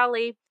Josiah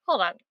Crowley.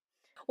 Hold on.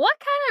 What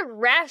kind of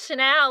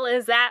rationale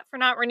is that for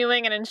not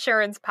renewing an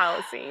insurance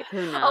policy?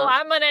 Who knows? Oh,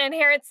 I'm going to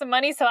inherit some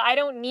money, so I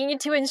don't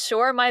need to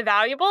insure my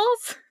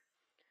valuables?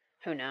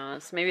 Who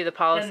knows? Maybe the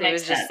policy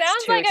was just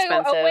sounds too like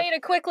expensive. a way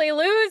to quickly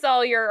lose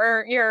all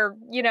your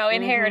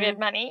inherited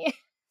money.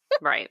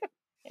 Right.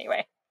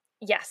 Anyway.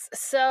 Yes.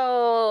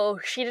 So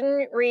she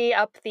didn't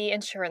re-up the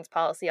insurance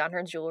policy on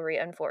her jewelry,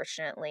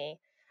 unfortunately.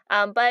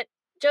 But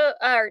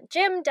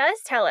Jim does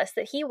tell us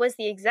that he was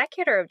the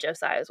executor of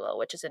Josiah's will,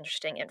 which is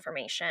interesting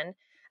information.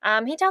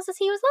 He tells us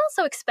he was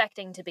also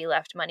expecting to be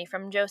left money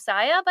from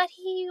Josiah, but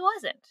he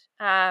wasn't.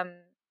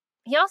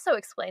 He also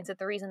explains that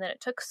the reason that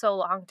it took so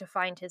long to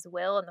find his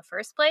will in the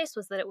first place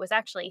was that it was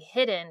actually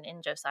hidden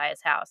in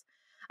Josiah's house.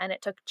 And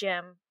it took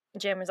Jim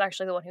is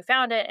actually the one who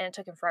found it, and it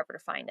took him forever to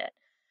find it.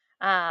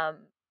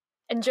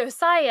 And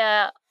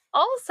Josiah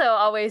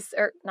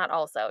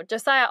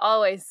Josiah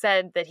always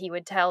said that he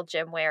would tell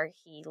Jim where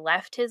he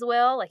left his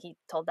will, like he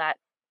told that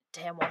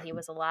to him while he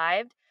was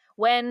alive,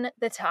 when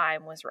the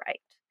time was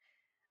right.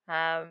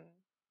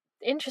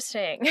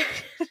 Interesting.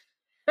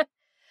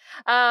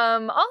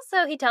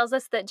 Also, he tells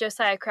us that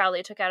Josiah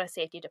Crowley took out a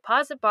safety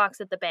deposit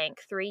box at the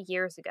bank 3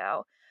 years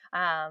ago.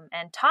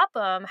 And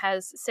Topham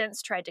has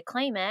since tried to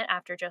claim it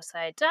after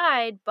Josiah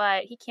died,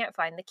 but he can't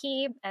find the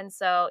key, and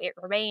so it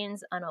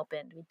remains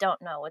unopened. We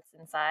don't know what's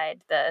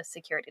inside the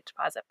security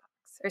deposit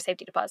box or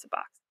safety deposit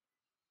box.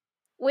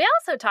 We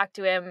also talked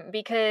to him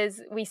because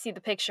we see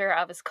the picture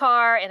of his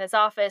car in his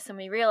office, and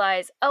we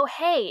realize, oh,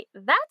 hey,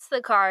 that's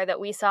the car that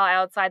we saw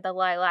outside the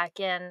Lilac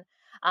Inn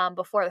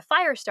before the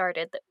fire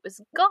started that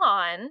was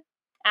gone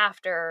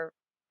after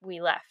we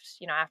left,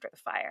 after the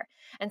fire.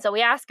 And so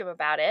we asked him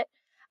about it.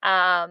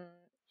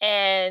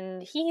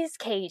 And he's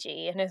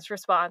cagey in his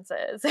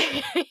responses.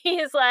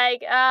 He's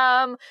like,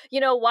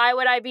 why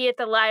would I be at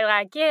the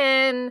Lilac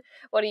Inn?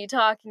 What are you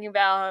talking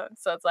about?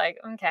 So it's like,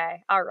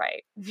 okay, all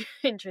right.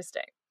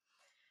 Interesting.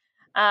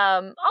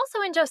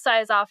 Also in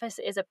Josiah's office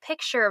is a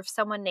picture of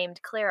someone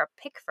named Clara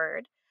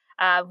Pickford,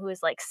 who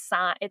is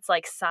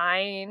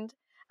signed.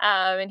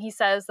 And he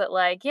says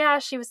that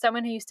she was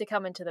someone who used to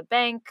come into the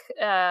bank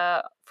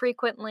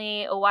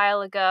frequently a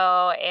while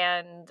ago,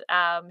 and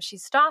she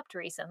stopped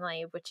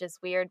recently, which is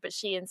weird, but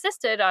she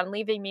insisted on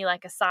leaving me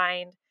a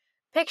signed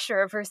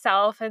picture of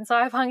herself, and so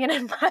I've hung it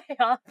in my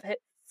office.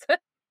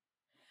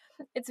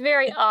 It's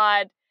very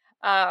odd,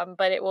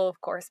 but it will of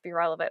course be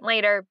relevant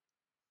later.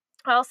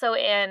 Also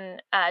in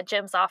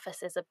Jim's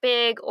office is a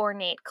big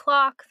ornate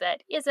clock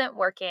that isn't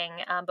working,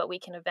 but we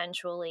can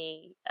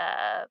eventually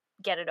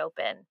get it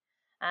open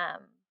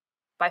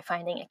by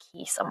finding a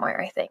key somewhere,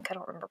 I think. I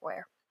don't remember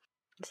where.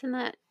 Isn't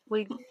that...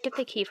 We get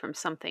the key from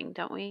something,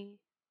 don't we?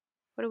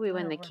 What do we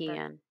win the key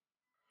in?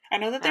 I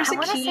know that there's a key. I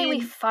want to say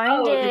we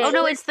find it. Oh,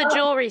 no, it's the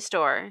jewelry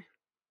store.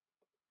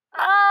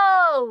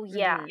 Oh,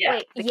 yeah. Mm-hmm. Yeah.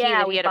 Wait, the key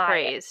that he had buy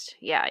appraised.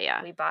 It.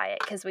 Yeah. We buy it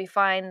because we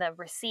find the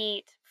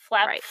receipt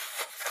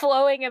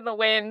flowing in the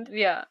wind.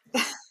 Yeah.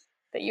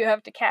 That you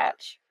have to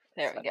catch.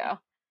 There we go.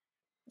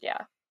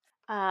 Yeah.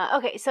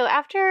 Okay, so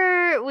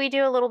after we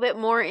do a little bit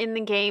more in the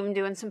game,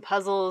 doing some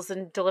puzzles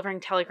and delivering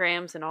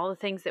telegrams and all the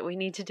things that we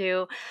need to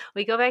do,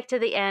 we go back to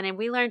the inn, and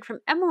we learned from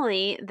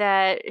Emily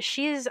that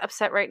she is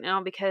upset right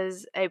now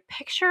because a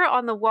picture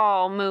on the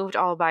wall moved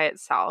all by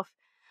itself.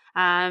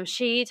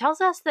 She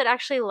tells us that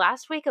actually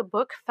last week a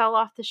book fell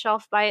off the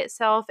shelf by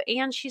itself,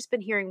 and she's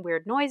been hearing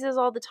weird noises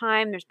all the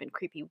time. There's been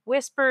creepy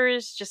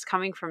whispers just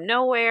coming from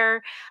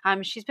nowhere.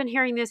 She's been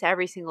hearing this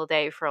every single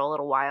day for a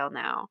little while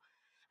now.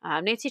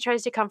 Nancy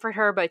tries to comfort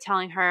her by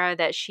telling her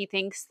that she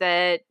thinks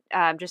that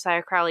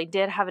Josiah Crowley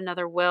did have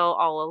another will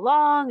all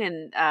along,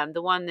 and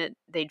the one that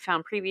they'd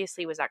found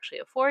previously was actually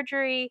a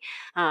forgery.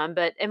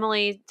 But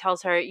Emily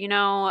tells her,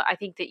 I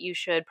think that you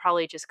should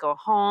probably just go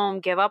home,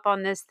 give up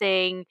on this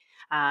thing.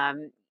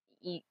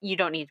 You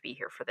don't need to be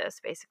here for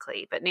this,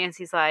 basically. But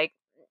Nancy's like,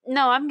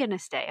 no, I'm going to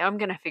stay. I'm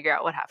going to figure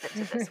out what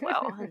happened to this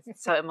will.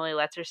 So Emily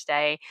lets her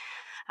stay.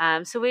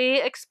 So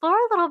we explore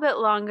a little bit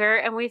longer,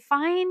 and we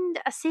find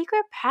a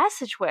secret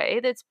passageway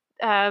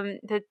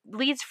that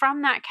leads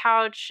from that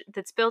couch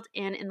that's built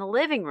in the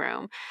living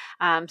room.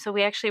 So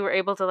we actually were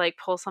able to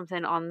pull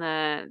something on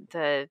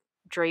the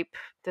drape,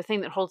 the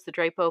thing that holds the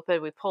drape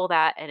open. We pull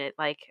that, and it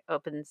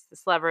opens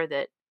this lever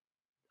that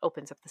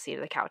opens up the seat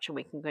of the couch, and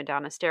we can go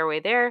down a stairway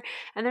there.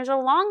 And there's a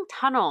long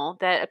tunnel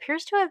that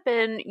appears to have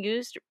been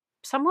used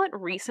somewhat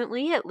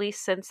recently, at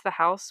least since the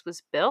house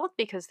was built,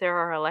 because there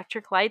are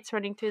electric lights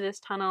running through this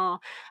tunnel.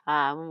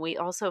 We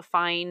also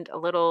find a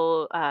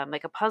little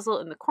a puzzle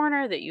in the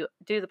corner that you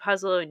do the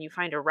puzzle and you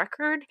find a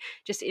record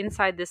just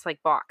inside this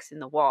box in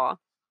the wall,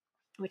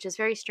 which is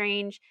very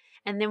strange.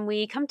 And then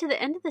we come to the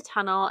end of the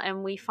tunnel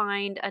and we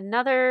find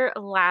another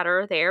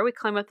ladder there. We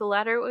climb up the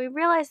ladder. We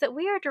realize that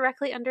we are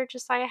directly under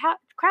Josiah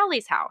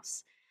Crowley's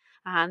house.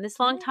 This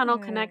long tunnel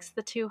connects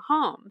the two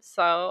homes.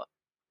 So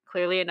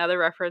clearly another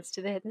reference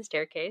to the hidden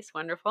staircase.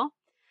 Wonderful.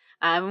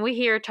 We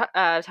hear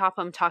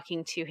Topham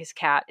talking to his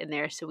cat in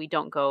there, so we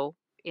don't go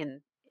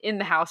in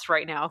the house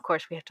right now. Of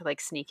course, we have to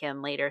sneak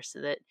in later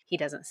so that he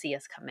doesn't see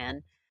us come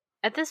in.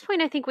 At this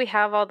point, I think we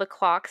have all the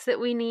clocks that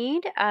we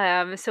need.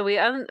 So we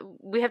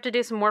have to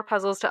do some more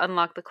puzzles to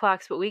unlock the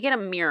clocks, but we get a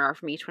mirror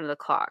from each one of the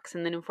clocks.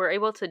 And then if we're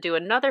able to do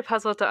another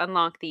puzzle to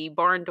unlock the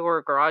barn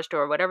door, garage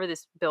door, whatever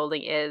this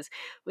building is,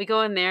 we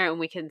go in there and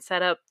we can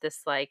set up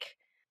this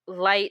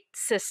light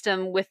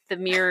system with the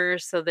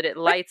mirrors so that it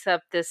lights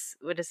up this,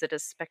 what is it, a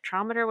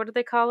spectrometer? What do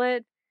they call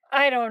it?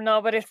 I don't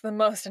know, but it's the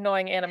most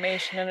annoying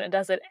animation, and it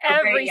does it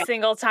every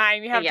single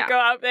time. You have to go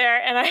out there,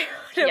 and I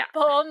have to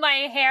pull my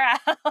hair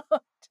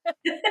out.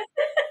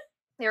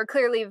 They were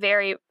clearly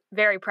very,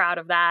 very proud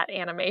of that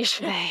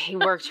animation. He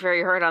worked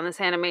very hard on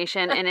this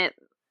animation, and it,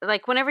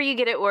 whenever you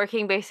get it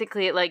working,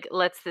 basically it,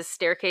 lets this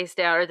staircase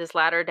down, or this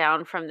ladder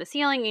down from the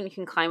ceiling, and you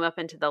can climb up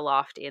into the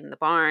loft in the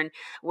barn,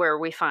 where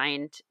we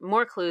find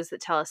more clues that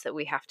tell us that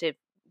we have to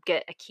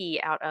get a key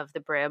out of the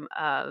brim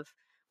of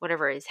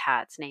whatever his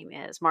hat's name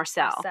is,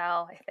 Marcel.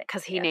 Marcel, I think.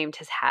 Because he named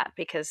his hat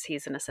because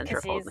he's an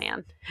eccentric old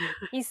man.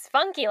 He's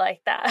funky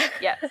like that.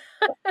 Yes.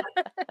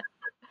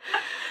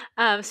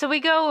 So we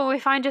go and we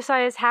find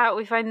Josiah's hat,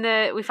 we find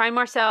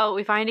Marcel,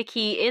 we find a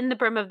key in the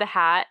brim of the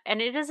hat,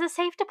 and it is a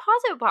safe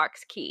deposit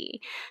box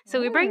key. So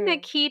we bring the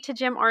key to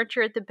Jim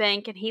Archer at the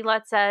bank, and he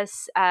lets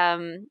us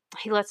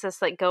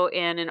go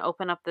in and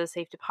open up the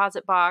safe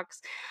deposit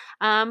box.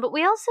 But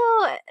we also,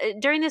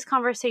 during this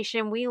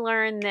conversation, we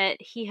learned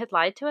that he had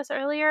lied to us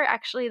earlier.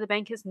 Actually, the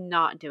bank is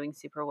not doing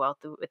super well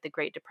with the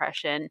Great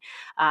Depression.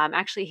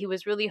 Actually, he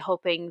was really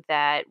hoping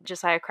that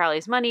Josiah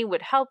Crowley's money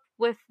would help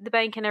with the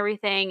bank and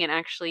everything, and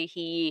actually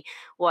he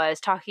was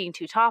talking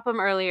to Topham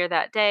earlier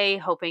that day,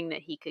 hoping that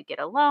he could get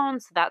a loan,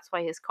 so that's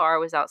why his car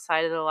was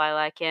outside of the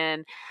Lilac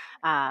Inn.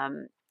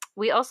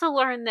 We also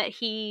learned that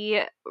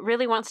he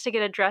really wants to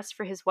get a dress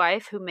for his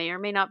wife, who may or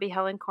may not be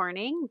Helen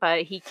Corning,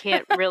 but he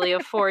can't really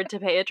afford to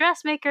pay a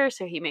dressmaker,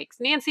 so he makes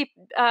Nancy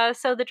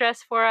sew the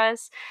dress for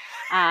us.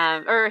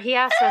 Or he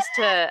asks us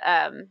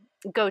to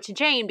go to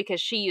Jane because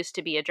she used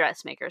to be a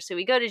dressmaker. So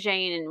we go to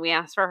Jane and we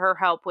ask for her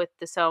help with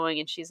the sewing,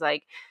 and she's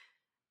like,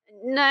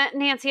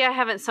 Nancy, I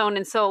haven't sewn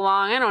in so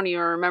long. I don't even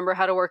remember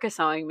how to work a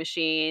sewing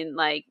machine.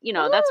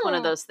 That's one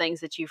of those things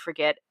that you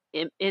forget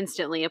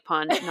instantly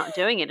upon not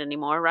doing it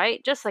anymore,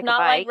 right? Just like not a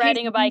bike. Not like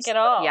riding a bike at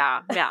all.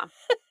 Yeah.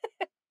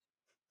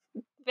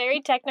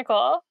 Very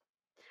technical.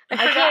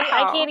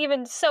 I can't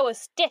even sew a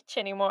stitch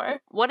anymore.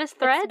 What is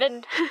thread?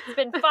 It's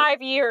been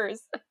 5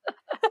 years.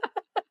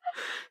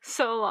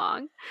 So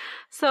long.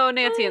 So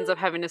Nancy ends up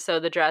having to sew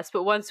the dress,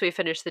 but once we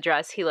finish the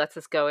dress, he lets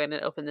us go in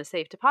and open the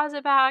safe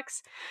deposit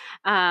box.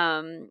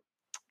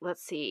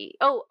 Let's see.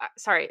 Oh,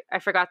 sorry, I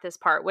forgot this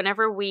part.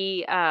 Whenever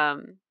we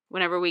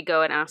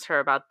go and ask her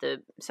about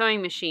the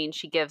sewing machine,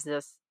 she gives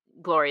us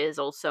Gloria's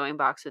old sewing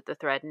box with the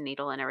thread and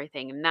needle and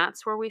everything, and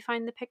that's where we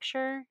find the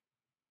picture.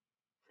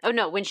 Oh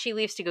no, when she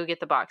leaves to go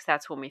get the box,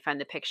 that's when we find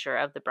the picture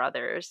of the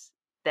brothers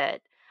that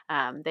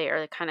they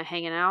are kind of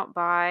hanging out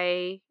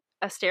by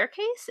a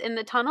staircase in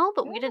the tunnel,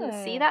 but we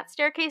didn't see that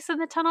staircase in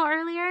the tunnel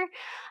earlier.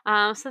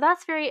 So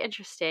that's very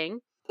interesting.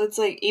 It's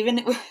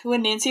even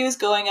when Nancy was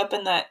going up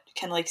in that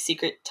kind of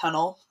secret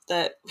tunnel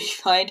that we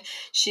find,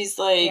 she's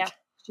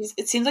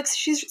it seems like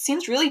she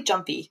seems really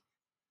jumpy.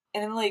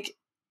 And I'm I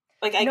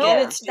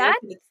get it. That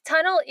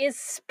tunnel is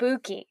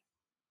spooky.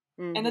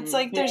 And it's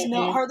there's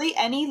hardly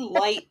any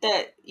light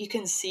that you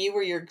can see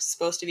where you're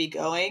supposed to be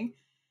going.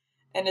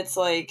 And it's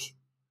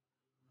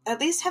at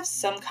least have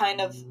some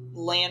kind of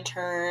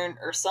lantern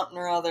or something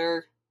or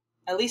other.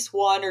 At least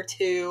one or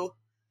two.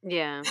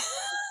 Yeah.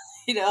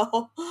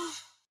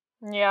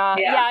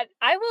 Yeah.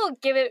 I will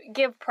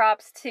give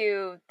props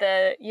to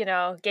the,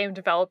 game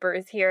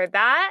developers here.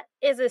 That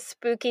is a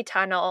spooky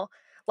tunnel.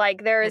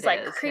 Like there is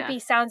creepy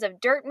sounds of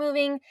dirt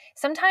moving.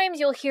 Sometimes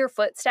you'll hear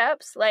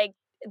footsteps like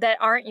that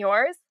aren't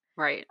yours.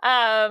 Right.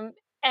 And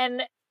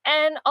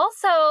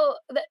also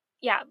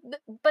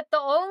but the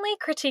only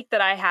critique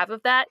that I have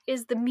of that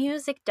is the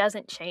music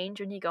doesn't change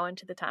when you go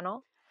into the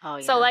tunnel. Oh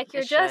yeah. So like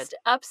you're just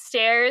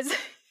upstairs.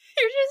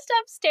 You're just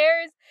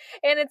upstairs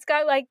and it's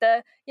got like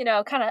the,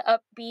 kind of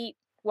upbeat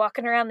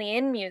walking around the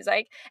end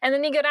music. And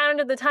then you go down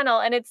into the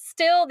tunnel and it's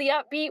still the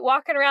upbeat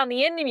walking around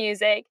the end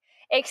music,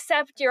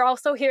 except you're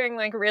also hearing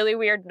like really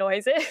weird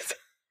noises.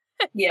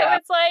 Yeah. So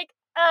it's like,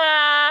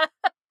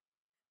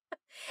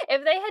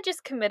 if they had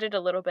just committed a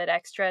little bit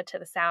extra to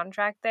the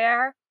soundtrack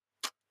there,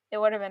 it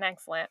would have been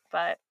excellent,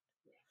 but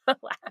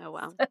alas. Oh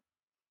well.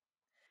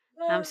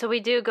 So we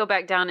do go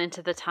back down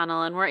into the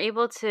tunnel and we're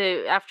able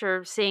to,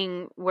 after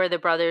seeing where the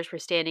brothers were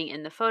standing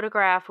in the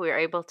photograph, we were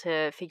able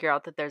to figure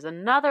out that there's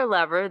another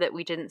lever that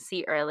we didn't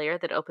see earlier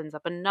that opens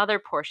up another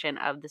portion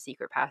of the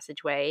secret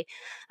passageway.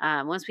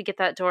 Once we get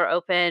that door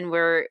open,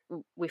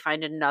 we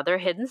find another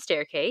hidden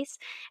staircase,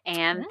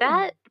 and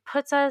that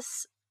puts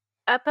us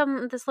up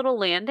on this little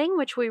landing,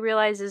 which we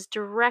realize is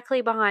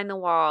directly behind the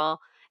wall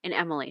in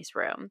Emily's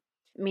room.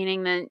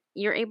 Meaning that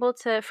you're able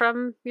to,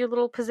 from your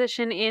little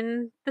position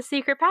in the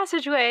secret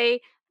passageway,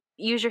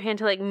 use your hand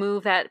to like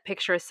move that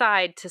picture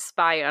aside to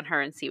spy on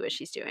her and see what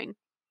she's doing.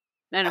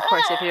 And of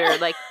course, if you're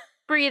like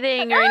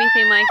breathing or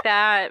anything like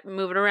that,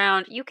 moving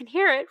around, you can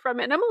hear it from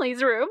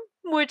Emily's room,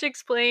 which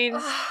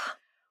explains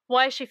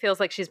why she feels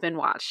like she's been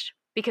watched.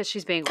 Because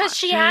she's being watched. Because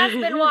she has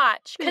been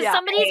watched. Because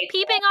somebody's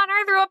peeping on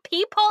her through a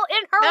peephole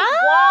in her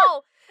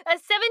wall. A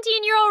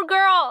 17-year-old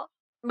girl.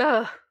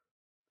 Ugh.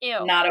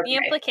 Ew. Not okay. The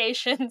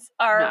implications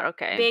are not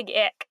okay. Big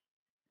ick.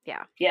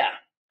 Yeah. Yeah.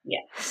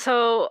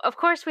 So, of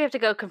course, we have to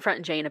go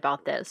confront Jane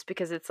about this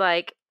because it's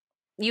like,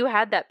 you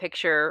had that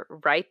picture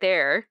right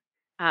there.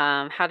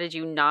 How did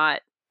you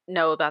not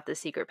know about the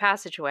secret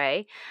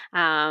passageway?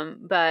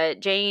 But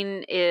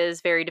Jane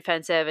is very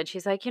defensive and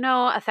she's like,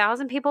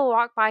 1,000 people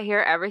walk by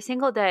here every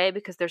single day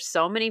because there's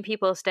so many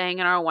people staying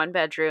in our one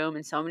bedroom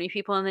and so many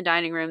people in the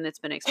dining room that's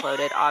been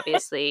exploded.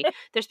 Obviously,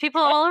 there's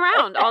people all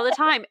around all the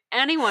time.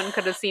 Anyone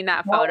could have seen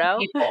that photo.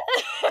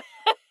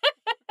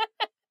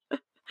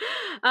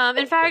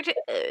 In fact,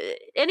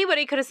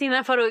 anybody could have seen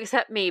that photo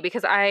except me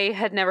because I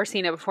had never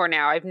seen it before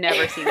now. I've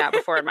never seen that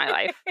before in my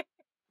life.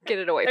 Get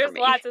it away from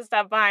me. There's lots of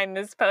stuff behind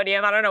this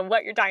podium. I don't know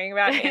what you're talking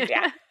about, Nancy.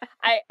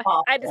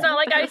 It's not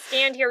like I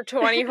stand here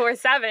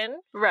 24/7.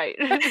 Right.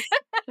 I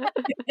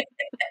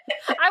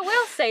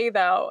will say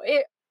though,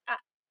 it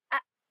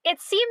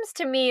seems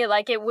to me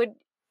like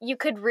you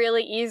could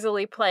really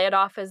easily play it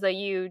off as though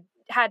you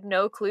had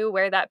no clue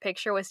where that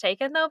picture was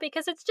taken though,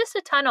 because it's just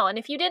a tunnel. And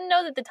if you didn't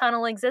know that the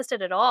tunnel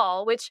existed at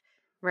all, which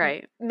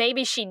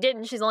maybe she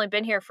didn't, she's only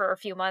been here for a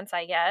few months,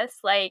 I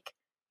guess.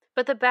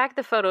 But the back of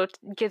the photo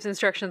gives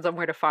instructions on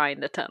where to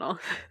find the tunnel.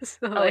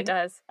 So, it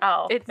does.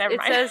 Oh, never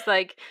mind. It says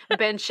like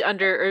bench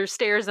under or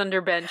stairs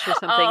under bench or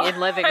something in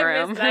living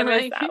room. I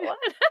missed that one.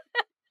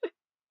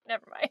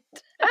 Never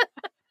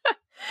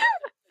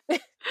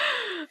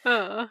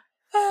mind.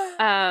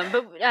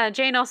 But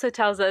Jane also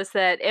tells us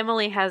that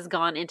Emily has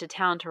gone into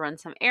town to run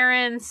some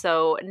errands.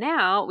 So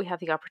now we have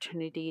the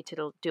opportunity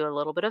to do a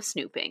little bit of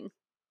snooping.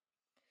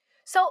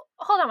 So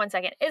hold on one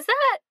second. Is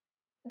that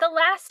the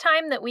last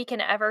time that we can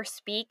ever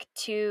speak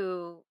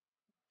to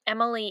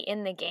Emily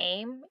in the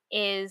game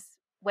is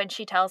when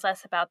she tells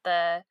us about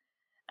the,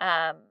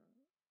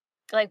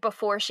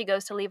 before she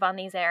goes to leave on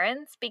these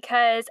errands?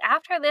 Because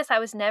after this, I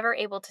was never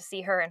able to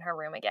see her in her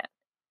room again.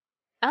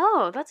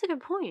 Oh, that's a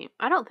good point.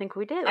 I don't think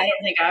we did. I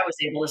don't think I was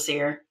able to see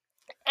her.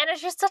 And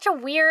it's just such a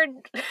weird,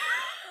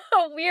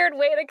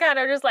 way to kind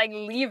of just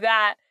leave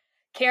that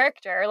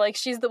character. Like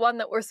she's the one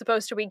that we're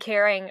supposed to be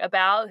caring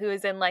about, who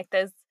is in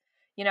this,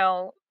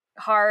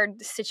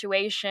 hard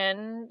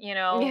situation,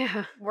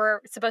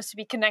 we're supposed to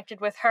be connected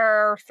with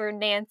her through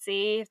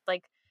Nancy,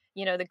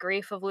 the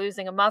grief of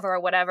losing a mother or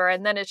whatever,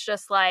 and then it's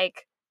just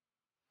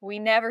we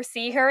never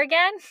see her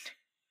again.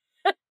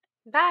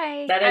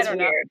 Bye. That is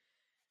weird.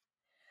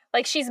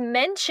 She's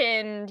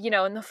mentioned,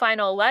 in the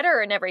final letter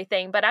and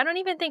everything, but I don't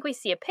even think we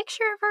see a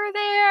picture of her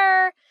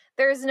there.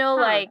 There's no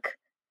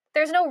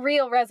there's no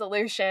real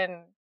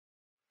resolution,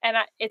 and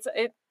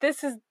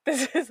this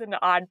is an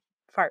odd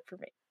part for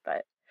me,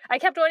 but I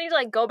kept wanting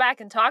to go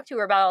back and talk to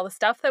her about all the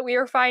stuff that we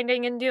were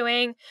finding and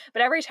doing,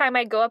 but every time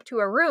I'd go up to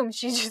her room,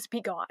 she'd just be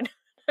gone.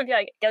 I'd be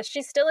like, I guess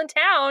she's still in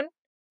town.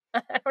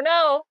 I don't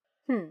know.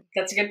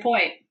 That's a good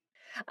point.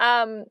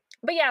 But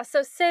yeah,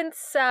 so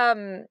since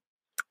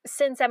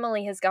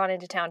Emily has gone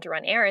into town to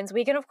run errands,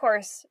 we can of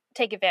course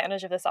take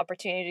advantage of this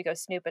opportunity to go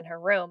snoop in her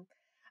room.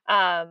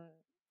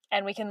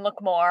 And we can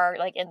look more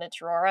in the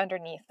drawer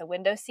underneath the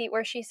window seat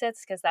where she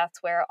sits, because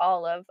that's where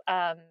all of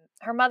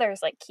her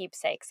mother's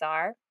keepsakes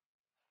are.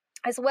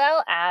 As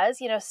well as,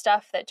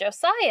 stuff that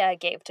Josiah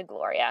gave to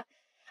Gloria.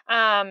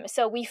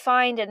 So we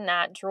find in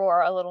that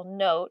drawer a little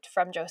note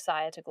from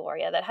Josiah to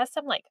Gloria that has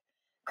some,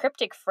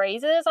 cryptic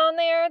phrases on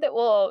there that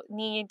we'll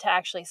need to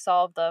actually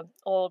solve the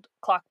old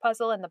clock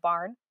puzzle in the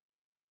barn.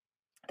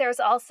 There's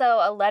also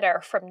a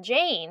letter from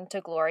Jane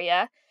to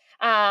Gloria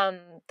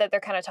that they're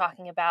kind of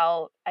talking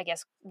about, I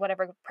guess,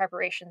 whatever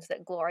preparations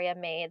that Gloria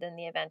made in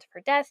the event of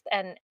her death.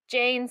 And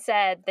Jane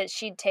said that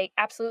she'd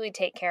absolutely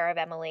take care of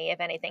Emily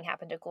if anything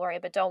happened to Gloria,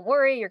 but don't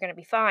worry, you're going to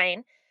be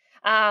fine.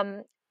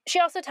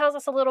 Jane also tells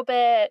us a little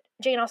bit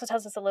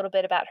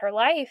about her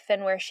life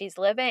and where she's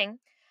living,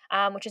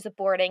 which is a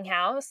boarding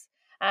house.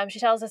 She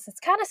tells us it's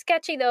kind of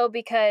sketchy, though,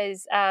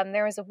 because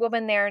there was a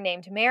woman there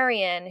named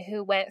Marion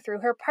who went through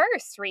her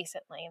purse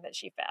recently that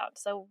she found.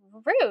 So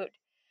rude.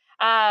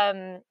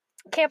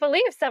 Can't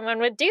believe someone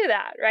would do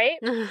that, right?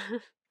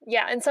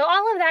 Yeah, and so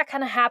all of that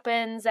kind of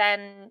happens,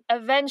 and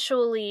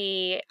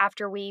eventually,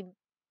 after we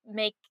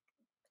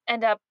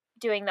end up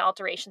doing the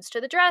alterations to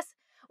the dress,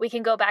 we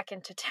can go back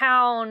into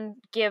town,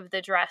 give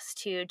the dress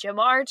to Jim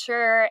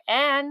Archer,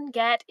 and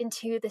get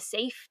into the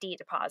safety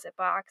deposit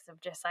box of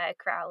Josiah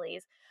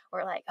Crowley's.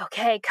 We're like,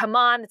 okay, come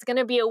on, it's going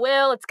to be a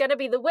will, it's going to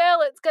be the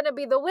will, it's going to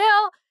be the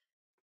will.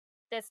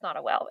 It's not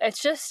a will.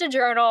 It's just a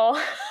journal,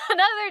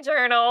 another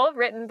journal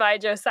written by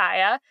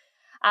Josiah.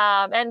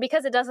 And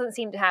because it doesn't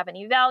seem to have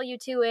any value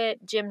to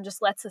it, Jim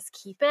just lets us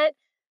keep it.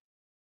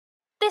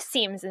 This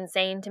seems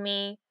insane to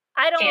me.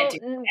 I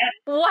don't know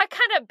what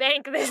kind of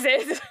bank this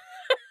is.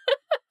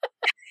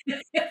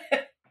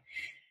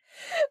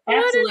 Absolutely.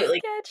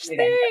 What a sketch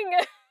thing.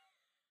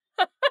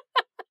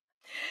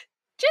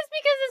 Just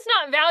because it's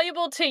not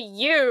valuable to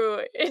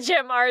you,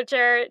 Jim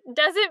Archer,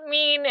 doesn't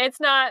mean it's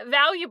not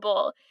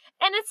valuable.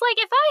 And it's like,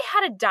 if I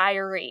had a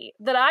diary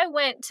that I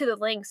went to the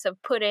lengths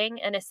of putting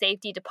in a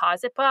safety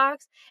deposit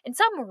box, and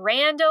some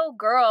rando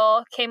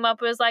girl came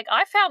up and was like,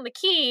 I found the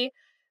key.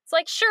 It's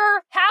like,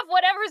 sure, have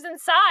whatever's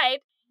inside.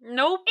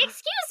 Nope.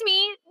 Excuse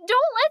me, don't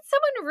let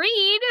someone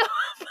read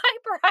my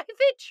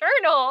private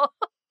journal.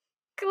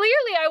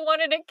 Clearly, I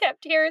wanted it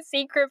kept here a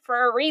secret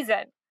for a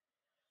reason.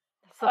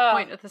 The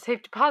point of the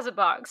safe deposit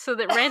box, so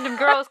that random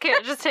girls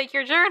can't just take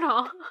your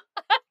journal.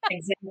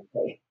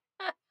 Exactly.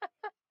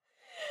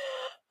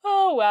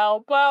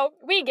 Oh, well,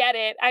 we get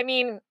it. I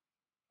mean,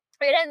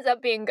 it ends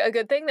up being a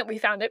good thing that we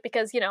found it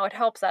because, it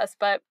helps us,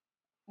 but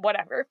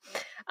whatever.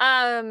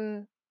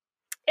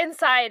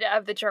 Inside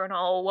of the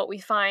journal, what we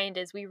find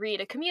is we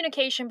read a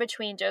communication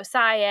between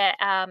Josiah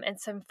and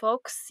some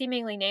folks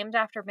seemingly named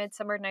after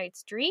Midsummer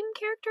Night's Dream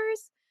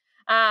characters.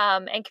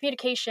 And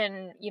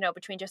communication,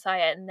 between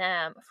Josiah and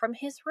them from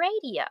his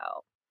radio.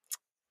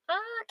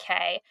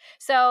 Okay.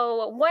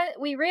 So what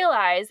we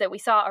realized that we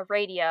saw a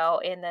radio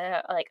in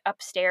the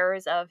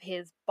upstairs of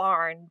his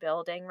barn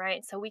building,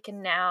 right? So we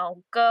can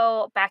now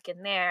go back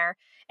in there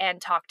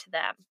and talk to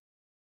them.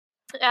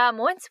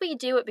 Once we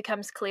do, it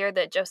becomes clear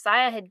that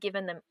Josiah had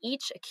given them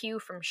each a cue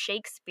from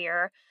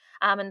Shakespeare,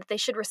 and that they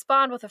should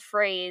respond with a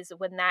phrase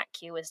when that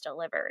cue is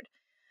delivered.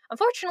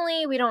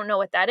 Unfortunately, we don't know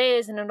what that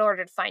is, and in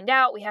order to find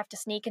out, we have to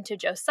sneak into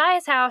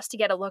Josiah's house to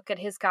get a look at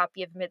his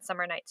copy of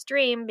Midsummer Night's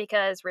Dream,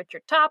 because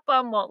Richard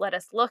Topham won't let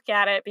us look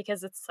at it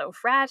because it's so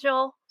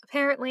fragile,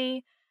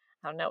 apparently.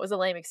 I don't know, it was a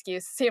lame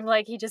excuse. It seemed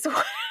like he just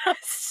wanted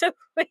us to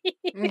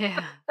leave.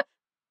 Yeah.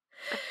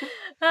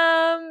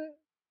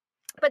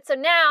 But so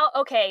now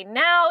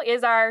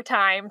is our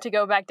time to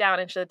go back down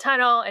into the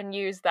tunnel and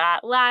use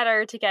that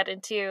ladder to get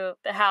into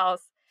the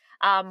house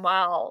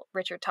while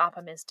Richard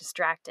Topham is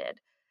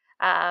distracted.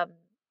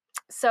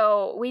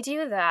 So we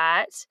do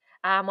that.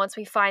 Once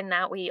we find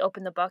that, we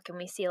open the book and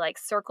we see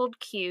circled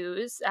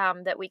cues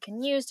that we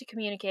can use to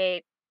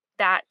communicate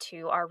that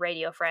to our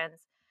radio friends.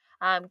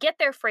 Get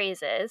their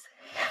phrases,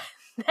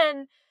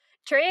 then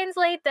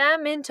translate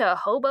them into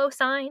hobo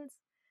signs.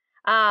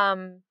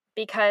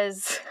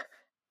 Because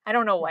I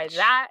don't know why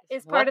that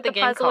is part of the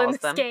puzzle in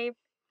this game.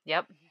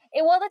 Yep.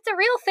 Well, that's a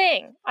real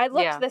thing. I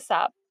looked this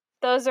up.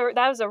 That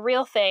was a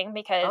real thing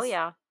because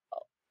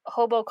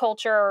hobo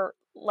culture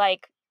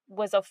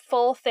was a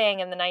full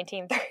thing in the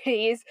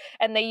 1930s,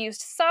 and they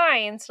used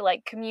signs to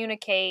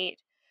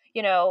communicate,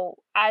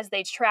 as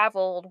they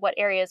traveled, what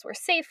areas were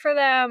safe for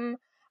them,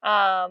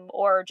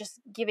 or just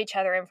give each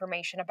other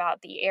information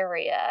about the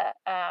area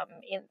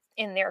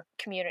in their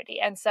community.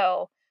 And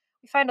so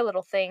we find a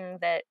little thing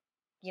that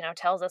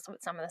tells us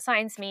what some of the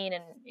signs mean,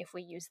 and if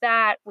we use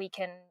that, we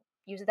can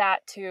use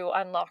that to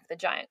unlock the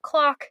giant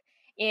clock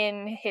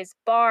in his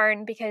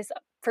barn, because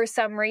for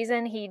some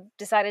reason he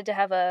decided to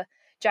have a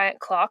giant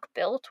clock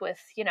built with,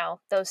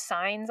 those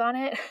signs on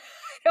it.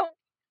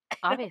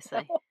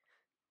 Obviously.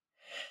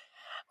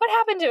 What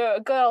happened to a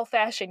good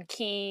old-fashioned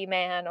key,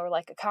 man, or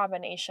a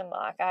combination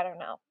lock? I don't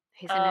know.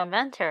 He's an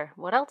inventor.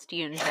 What else do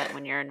you invent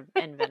when you're an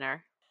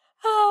inventor?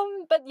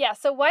 But yeah,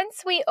 so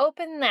once we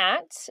open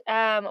that,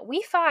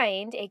 we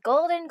find a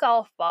golden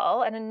golf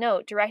ball and a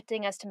note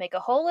directing us to make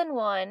a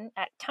hole-in-one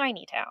at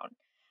Tiny Town.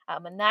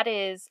 And that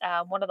is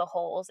one of the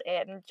holes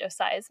in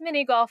Josiah's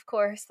mini golf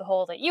course, the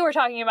hole that you were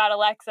talking about,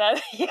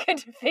 Alexa, you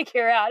couldn't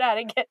figure out how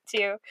to get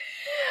to.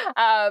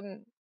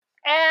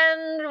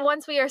 And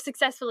once we are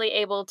successfully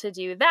able to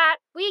do that,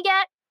 we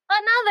get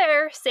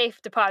another safe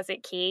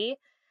deposit key.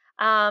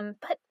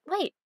 But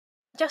wait,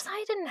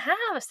 Josiah didn't have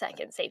a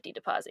second safety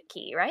deposit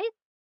key, right?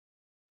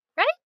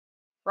 Right?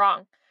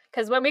 Wrong.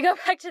 Because when we go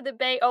back to the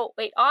bank,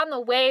 on the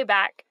way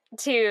back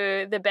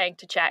to the bank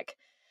to check,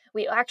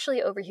 we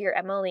actually overhear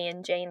Emily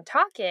and Jane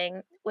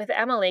talking, with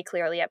Emily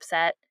clearly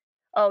upset.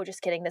 Oh,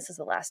 just kidding. This is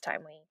the last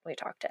time we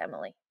talked to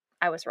Emily.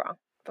 I was wrong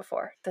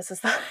before. This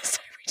is the last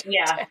time we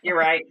talked to Emily. You're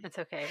right. It's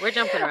okay. We're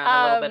jumping around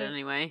a little bit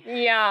anyway.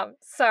 Yeah.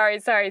 Sorry.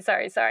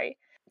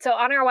 So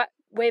on our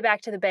way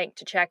back to the bank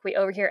to check, we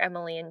overhear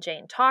Emily and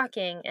Jane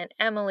talking, and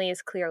Emily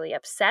is clearly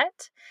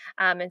upset.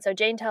 And so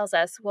Jane tells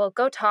us, well,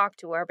 go talk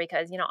to her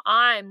because,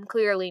 I'm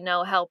clearly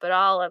no help at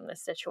all in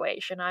this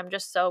situation. I'm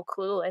just so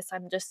clueless.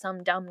 I'm just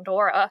some dumb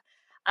Dora.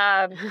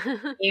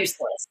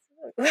 Useless.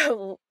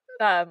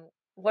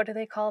 What do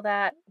they call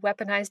that?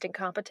 Weaponized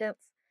incompetence?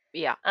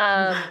 Yeah.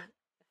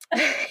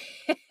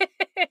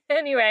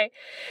 Anyway,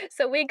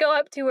 so we go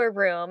up to her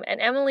room,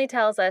 and Emily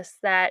tells us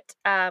that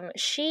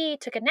she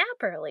took a nap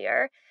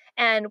earlier,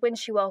 and when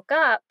she woke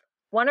up,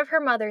 one of her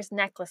mother's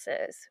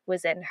necklaces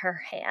was in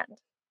her hand.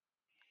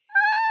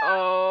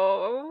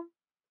 Oh.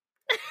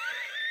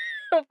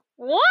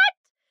 What?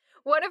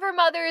 One of her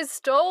mother's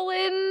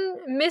stolen,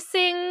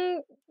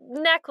 missing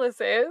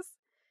necklaces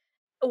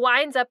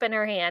winds up in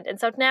her hand. And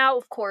so now,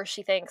 of course,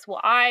 she thinks, well,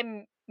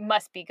 I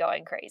must be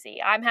going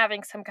crazy. I'm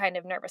having some kind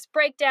of nervous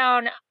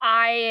breakdown.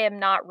 I am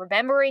not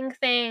remembering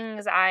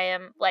things. I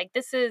am like,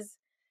 this is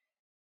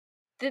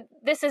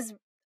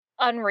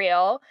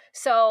unreal.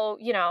 So,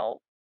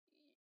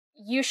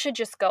 you should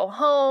just go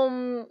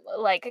home.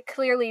 Like,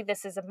 clearly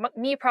this is a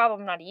me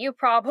problem, not a you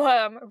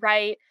problem,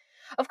 right?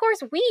 Of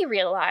course, we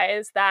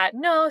realize that,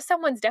 no,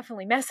 someone's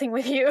definitely messing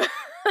with you.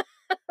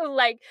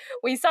 Like,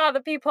 we saw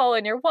the peephole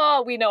in your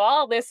wall. We know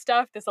all this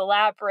stuff, this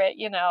elaborate,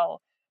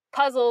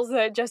 puzzles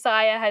that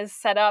Josiah has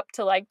set up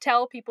to, like,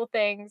 tell people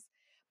things.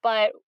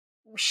 But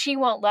she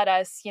won't let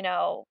us,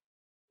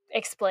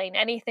 explain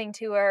anything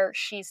to her.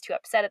 She's too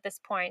upset at this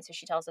point. So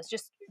she tells us,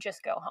 just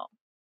go home,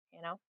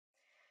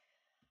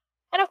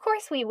 And of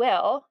course we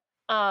will.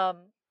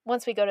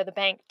 Once we go to the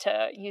bank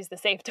to use the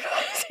safe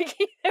deposit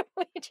key that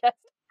we just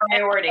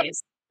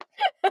priorities.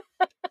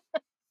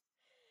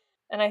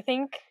 And I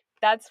think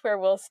that's where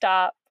we'll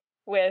stop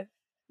with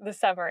the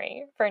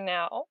summary for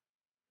now.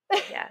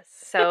 Yes.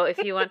 So if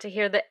you want to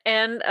hear the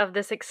end of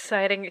this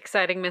exciting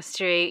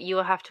mystery, you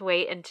will have to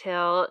wait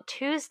until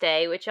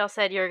Tuesday, which y'all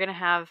said you're going to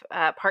have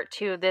part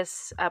 2 of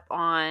this up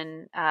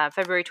on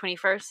February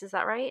 21st. Is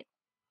that right?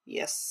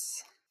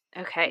 Yes.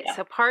 Okay. Yeah.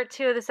 So part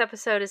 2 of this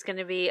episode is going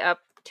to be up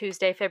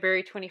Tuesday,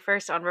 February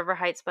 21st on River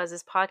Heights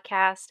Buzz's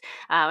podcast.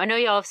 I know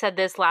y'all have said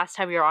this last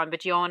time you're on,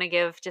 but do you all want to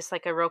give just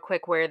like a real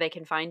quick where they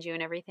can find you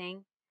and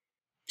everything?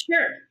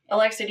 Sure.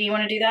 Alexa, do you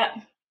want to do that?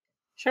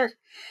 Sure.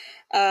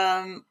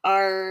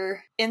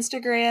 Our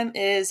Instagram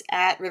is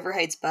at River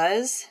Heights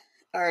Buzz.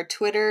 Our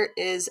Twitter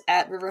is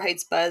at River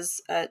Heights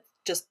Buzz,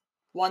 just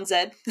one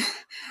Z.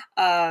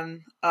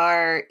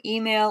 Our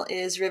email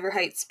is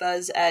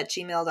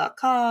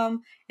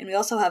riverheightsbuzz@gmail.com. And we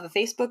also have a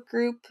Facebook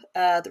group,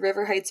 the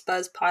River Heights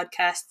Buzz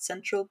Podcast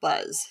Central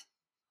Buzz.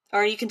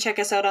 Or you can check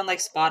us out on like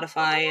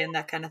Spotify and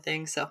that kind of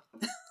thing. So,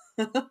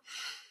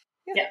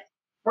 yeah,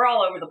 we're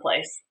all over the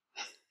place.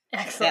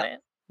 Excellent.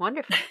 Yep.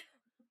 Wonderful.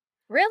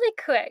 Really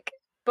quick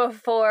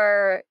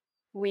before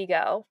we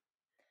go,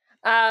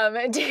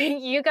 do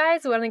you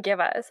guys want to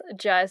give us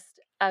just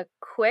a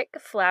quick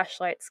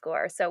flashlight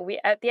score? So we,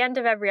 at the end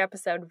of every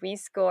episode, we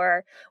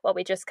score what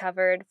we just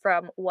covered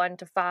from 1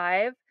 to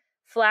 5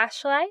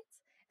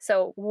 flashlights.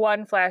 So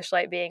 1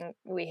 flashlight being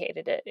we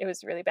hated it. It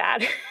was really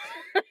bad.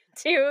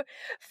 2,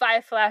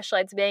 5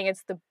 flashlights being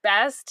it's the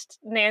best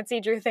Nancy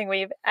Drew thing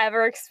we've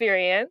ever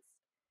experienced.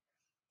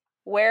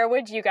 Where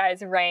would you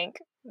guys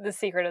rank The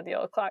Secret of the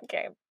Old Clock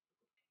Game?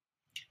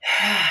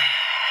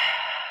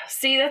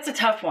 See, that's a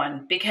tough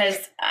one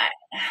because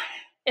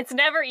it's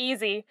never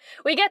easy.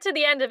 We get to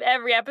the end of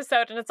every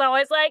episode and it's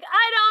always like,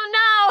 I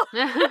don't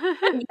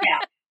know. Yeah.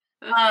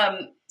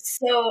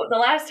 So the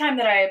last time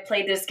that I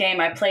played this game,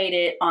 I played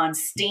it on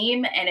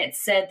Steam, and it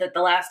said that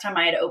the last time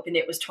I had opened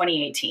it was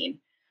 2018.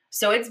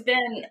 So it's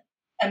been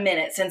a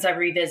minute since I've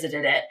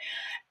revisited it.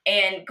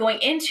 And going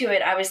into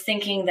it, I was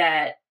thinking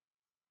that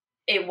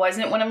it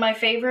wasn't one of my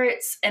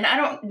favorites, and I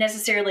don't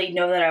necessarily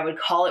know that I would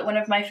call it one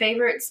of my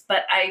favorites,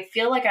 but I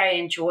feel like I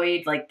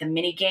enjoyed like the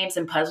mini games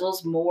and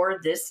puzzles more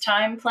this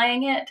time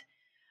playing it.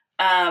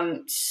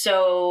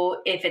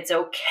 So if it's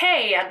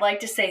okay, I'd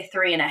like to say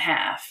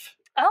 3.5.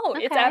 Oh,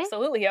 okay. It's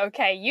absolutely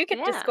okay. You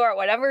can just score it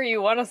whatever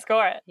you want to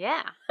score it.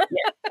 Yeah. I'll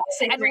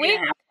say 3.5.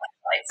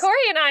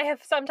 Corey and I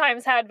have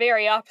sometimes had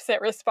very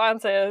opposite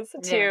responses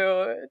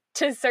to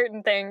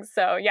certain things.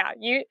 So yeah,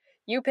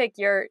 you pick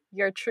your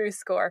true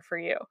score for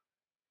you.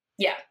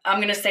 Yeah, I'm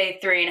gonna say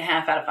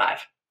 3.5 out of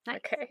 5.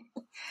 Okay.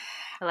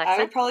 Alexa? I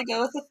would probably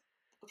go with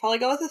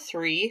a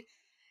 3.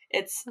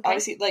 It's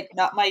obviously like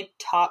not my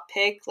top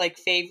pick, like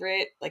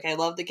favorite. Like I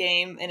love the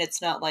game, and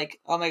it's not like,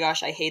 oh my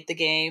gosh, I hate the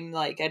game.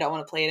 Like I don't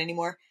want to play it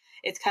anymore.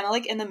 It's kind of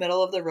like in the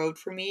middle of the road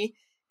for me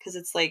because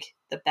it's like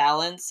the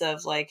balance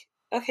of like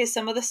okay,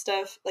 some of the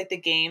stuff, like the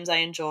games I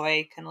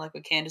enjoy, kind of like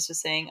what Candace was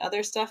saying.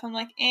 Other stuff I'm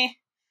like,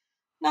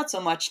 not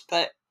so much,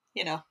 but,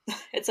 you know,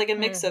 it's like a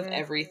mix of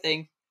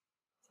everything.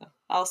 So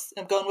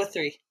I'm going with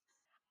 3.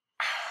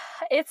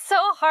 It's so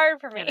hard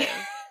for me.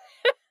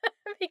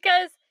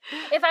 Because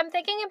if I'm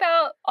thinking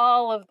about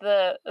all of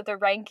the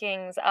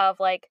rankings of,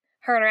 like,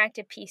 her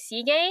interactive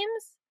PC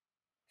games,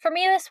 for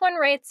me, this one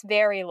rates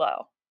very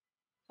low.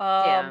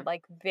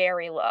 Like,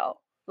 very low.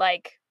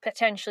 Like,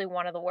 potentially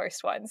one of the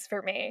worst ones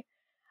for me.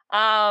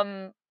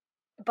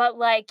 But,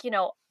 like, you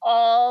know,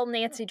 all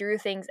Nancy Drew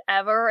things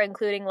ever,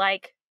 including,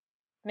 like,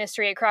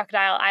 Mystery at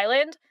Crocodile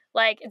Island,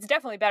 like, it's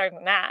definitely better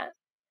than that.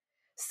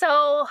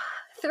 So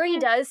 3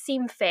 does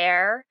seem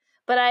fair,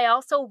 but I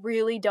also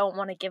really don't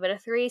want to give it a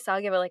 3, so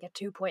I'll give it like a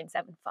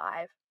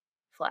 2.75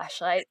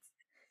 flashlights.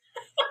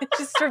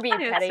 Just for being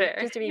petty.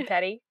 Just to be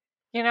petty,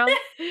 you know?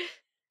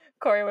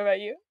 Corey, what about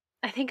you?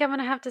 I think I'm going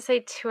to have to say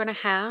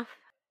 2.5.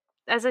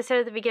 As I said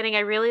at the beginning,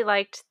 I really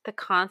liked the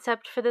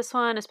concept for this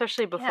one,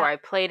 especially before I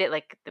played it.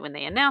 Like, when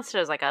they announced it,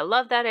 I was like, I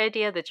love that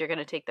idea that you're going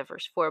to take the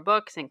first 4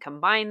 books and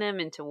combine them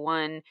into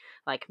one,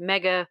 like,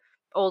 mega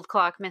old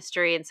clock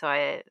mystery. And so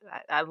I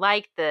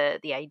like the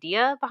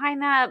idea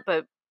behind that,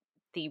 but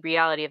the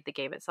reality of the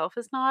game itself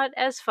is not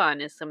as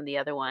fun as some of the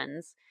other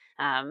ones.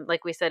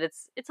 Like we said,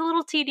 it's a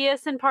little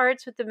tedious in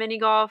parts with the mini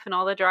golf and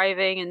all the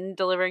driving and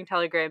delivering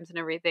telegrams and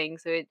everything.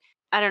 So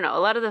I don't know. A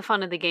lot of the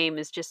fun of the game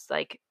is just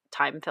like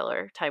time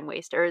filler, time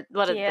waster. A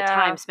lot of the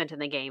time spent in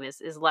the game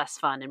is less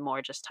fun and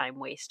more just time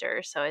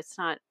waster. So it's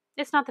not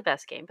the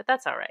best game, but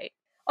that's all right.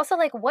 Also,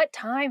 like, what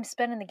time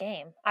spent in the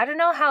game? I don't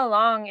know how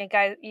long you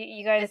guys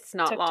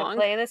took to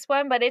play this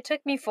one, but it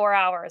took me 4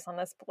 hours on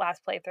this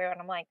last playthrough, and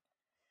I'm like,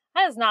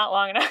 that is not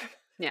long enough.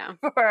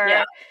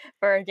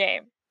 For a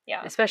game.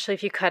 Yeah. Especially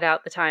if you cut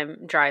out the time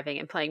driving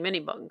and playing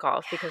mini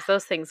golf, because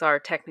those things are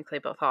technically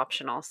both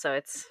optional. So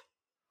it's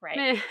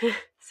right.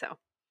 So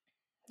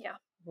yeah.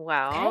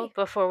 Well,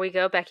 before we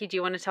go, Becky, do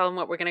you want to tell them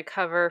what we're going to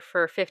cover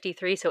for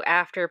 53? So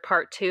after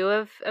part 2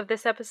 of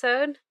this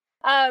episode?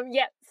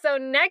 Yeah. So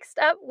next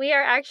up, we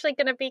are actually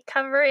going to be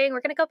we're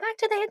going to go back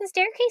to the Hidden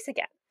Staircase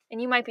again.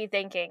 And you might be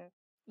thinking,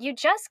 you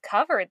just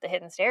covered the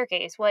Hidden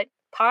Staircase. What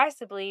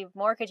possibly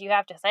more could you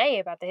have to say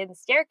about the Hidden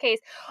Staircase?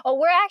 Oh,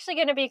 we're actually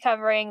going to be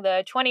covering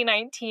the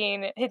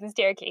 2019 Hidden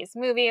Staircase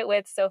movie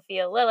with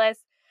Sophia Lillis.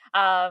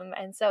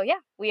 And so,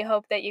 yeah, we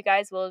hope that you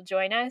guys will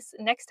join us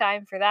next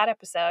time for that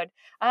episode.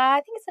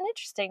 I think it's an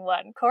interesting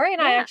one. Corey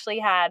and I actually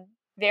had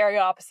very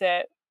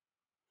opposite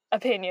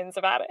opinions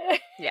about it.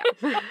 Yeah.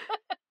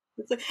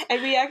 And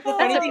the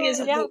funny thing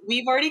is,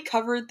 we've already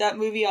covered that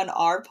movie on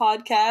our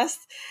podcast,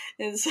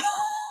 and so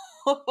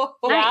so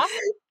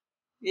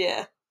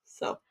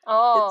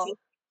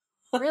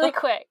really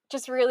quick,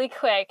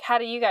 how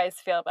do you guys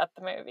feel about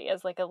the movie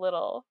as like a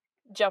little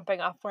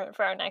jumping off point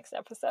for our next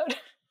episode?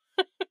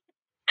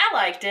 I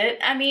liked it.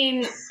 I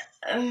mean,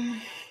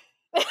 I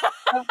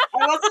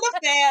wasn't a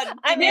fan.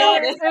 I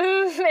mean,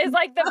 it's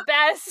like the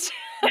best.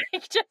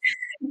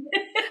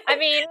 I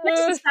mean, there's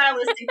some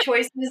stylistic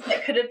choices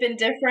that could have been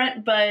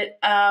different, but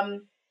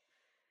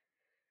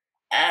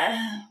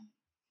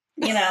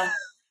you know,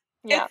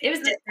 it was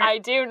different. I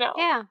do know.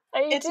 Yeah,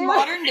 it's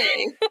modern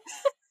day,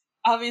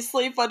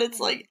 obviously, but it's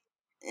like,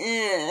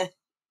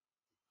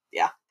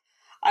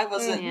 I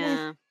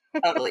wasn't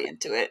totally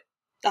into it,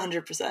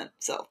 100%.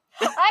 So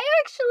I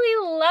actually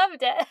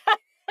loved it.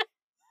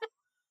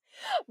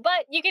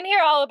 But you can hear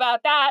all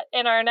about that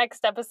in our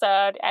next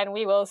episode, and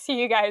we will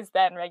see you guys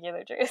then,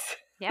 Regular Drews.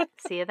 Yep,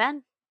 see you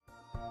then.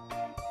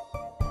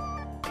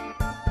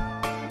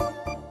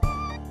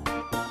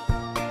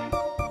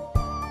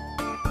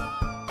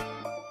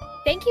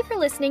 Thank you for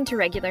listening to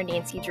Regular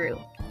Nancy Drew.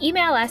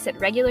 Email us at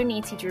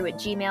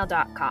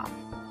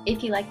regularnancydrew@gmail.com.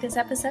 If you like this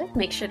episode,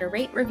 make sure to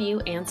rate,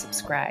 review, and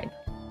subscribe.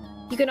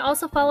 You can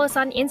also follow us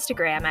on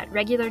Instagram at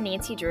Regular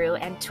Nancy Drew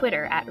and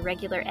Twitter at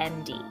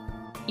RegularND.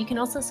 You can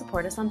also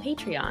support us on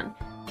Patreon.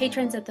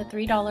 Patrons at the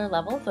 $3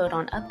 level vote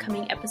on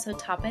upcoming episode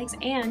topics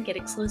and get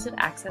exclusive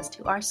access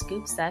to our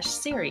Scoop Sesh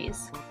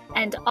series.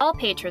 And all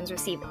patrons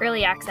receive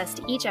early access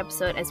to each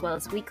episode as well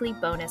as weekly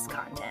bonus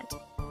content.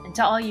 And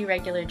to all you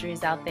Regular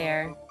Drews out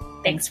there,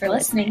 thanks for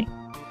listening.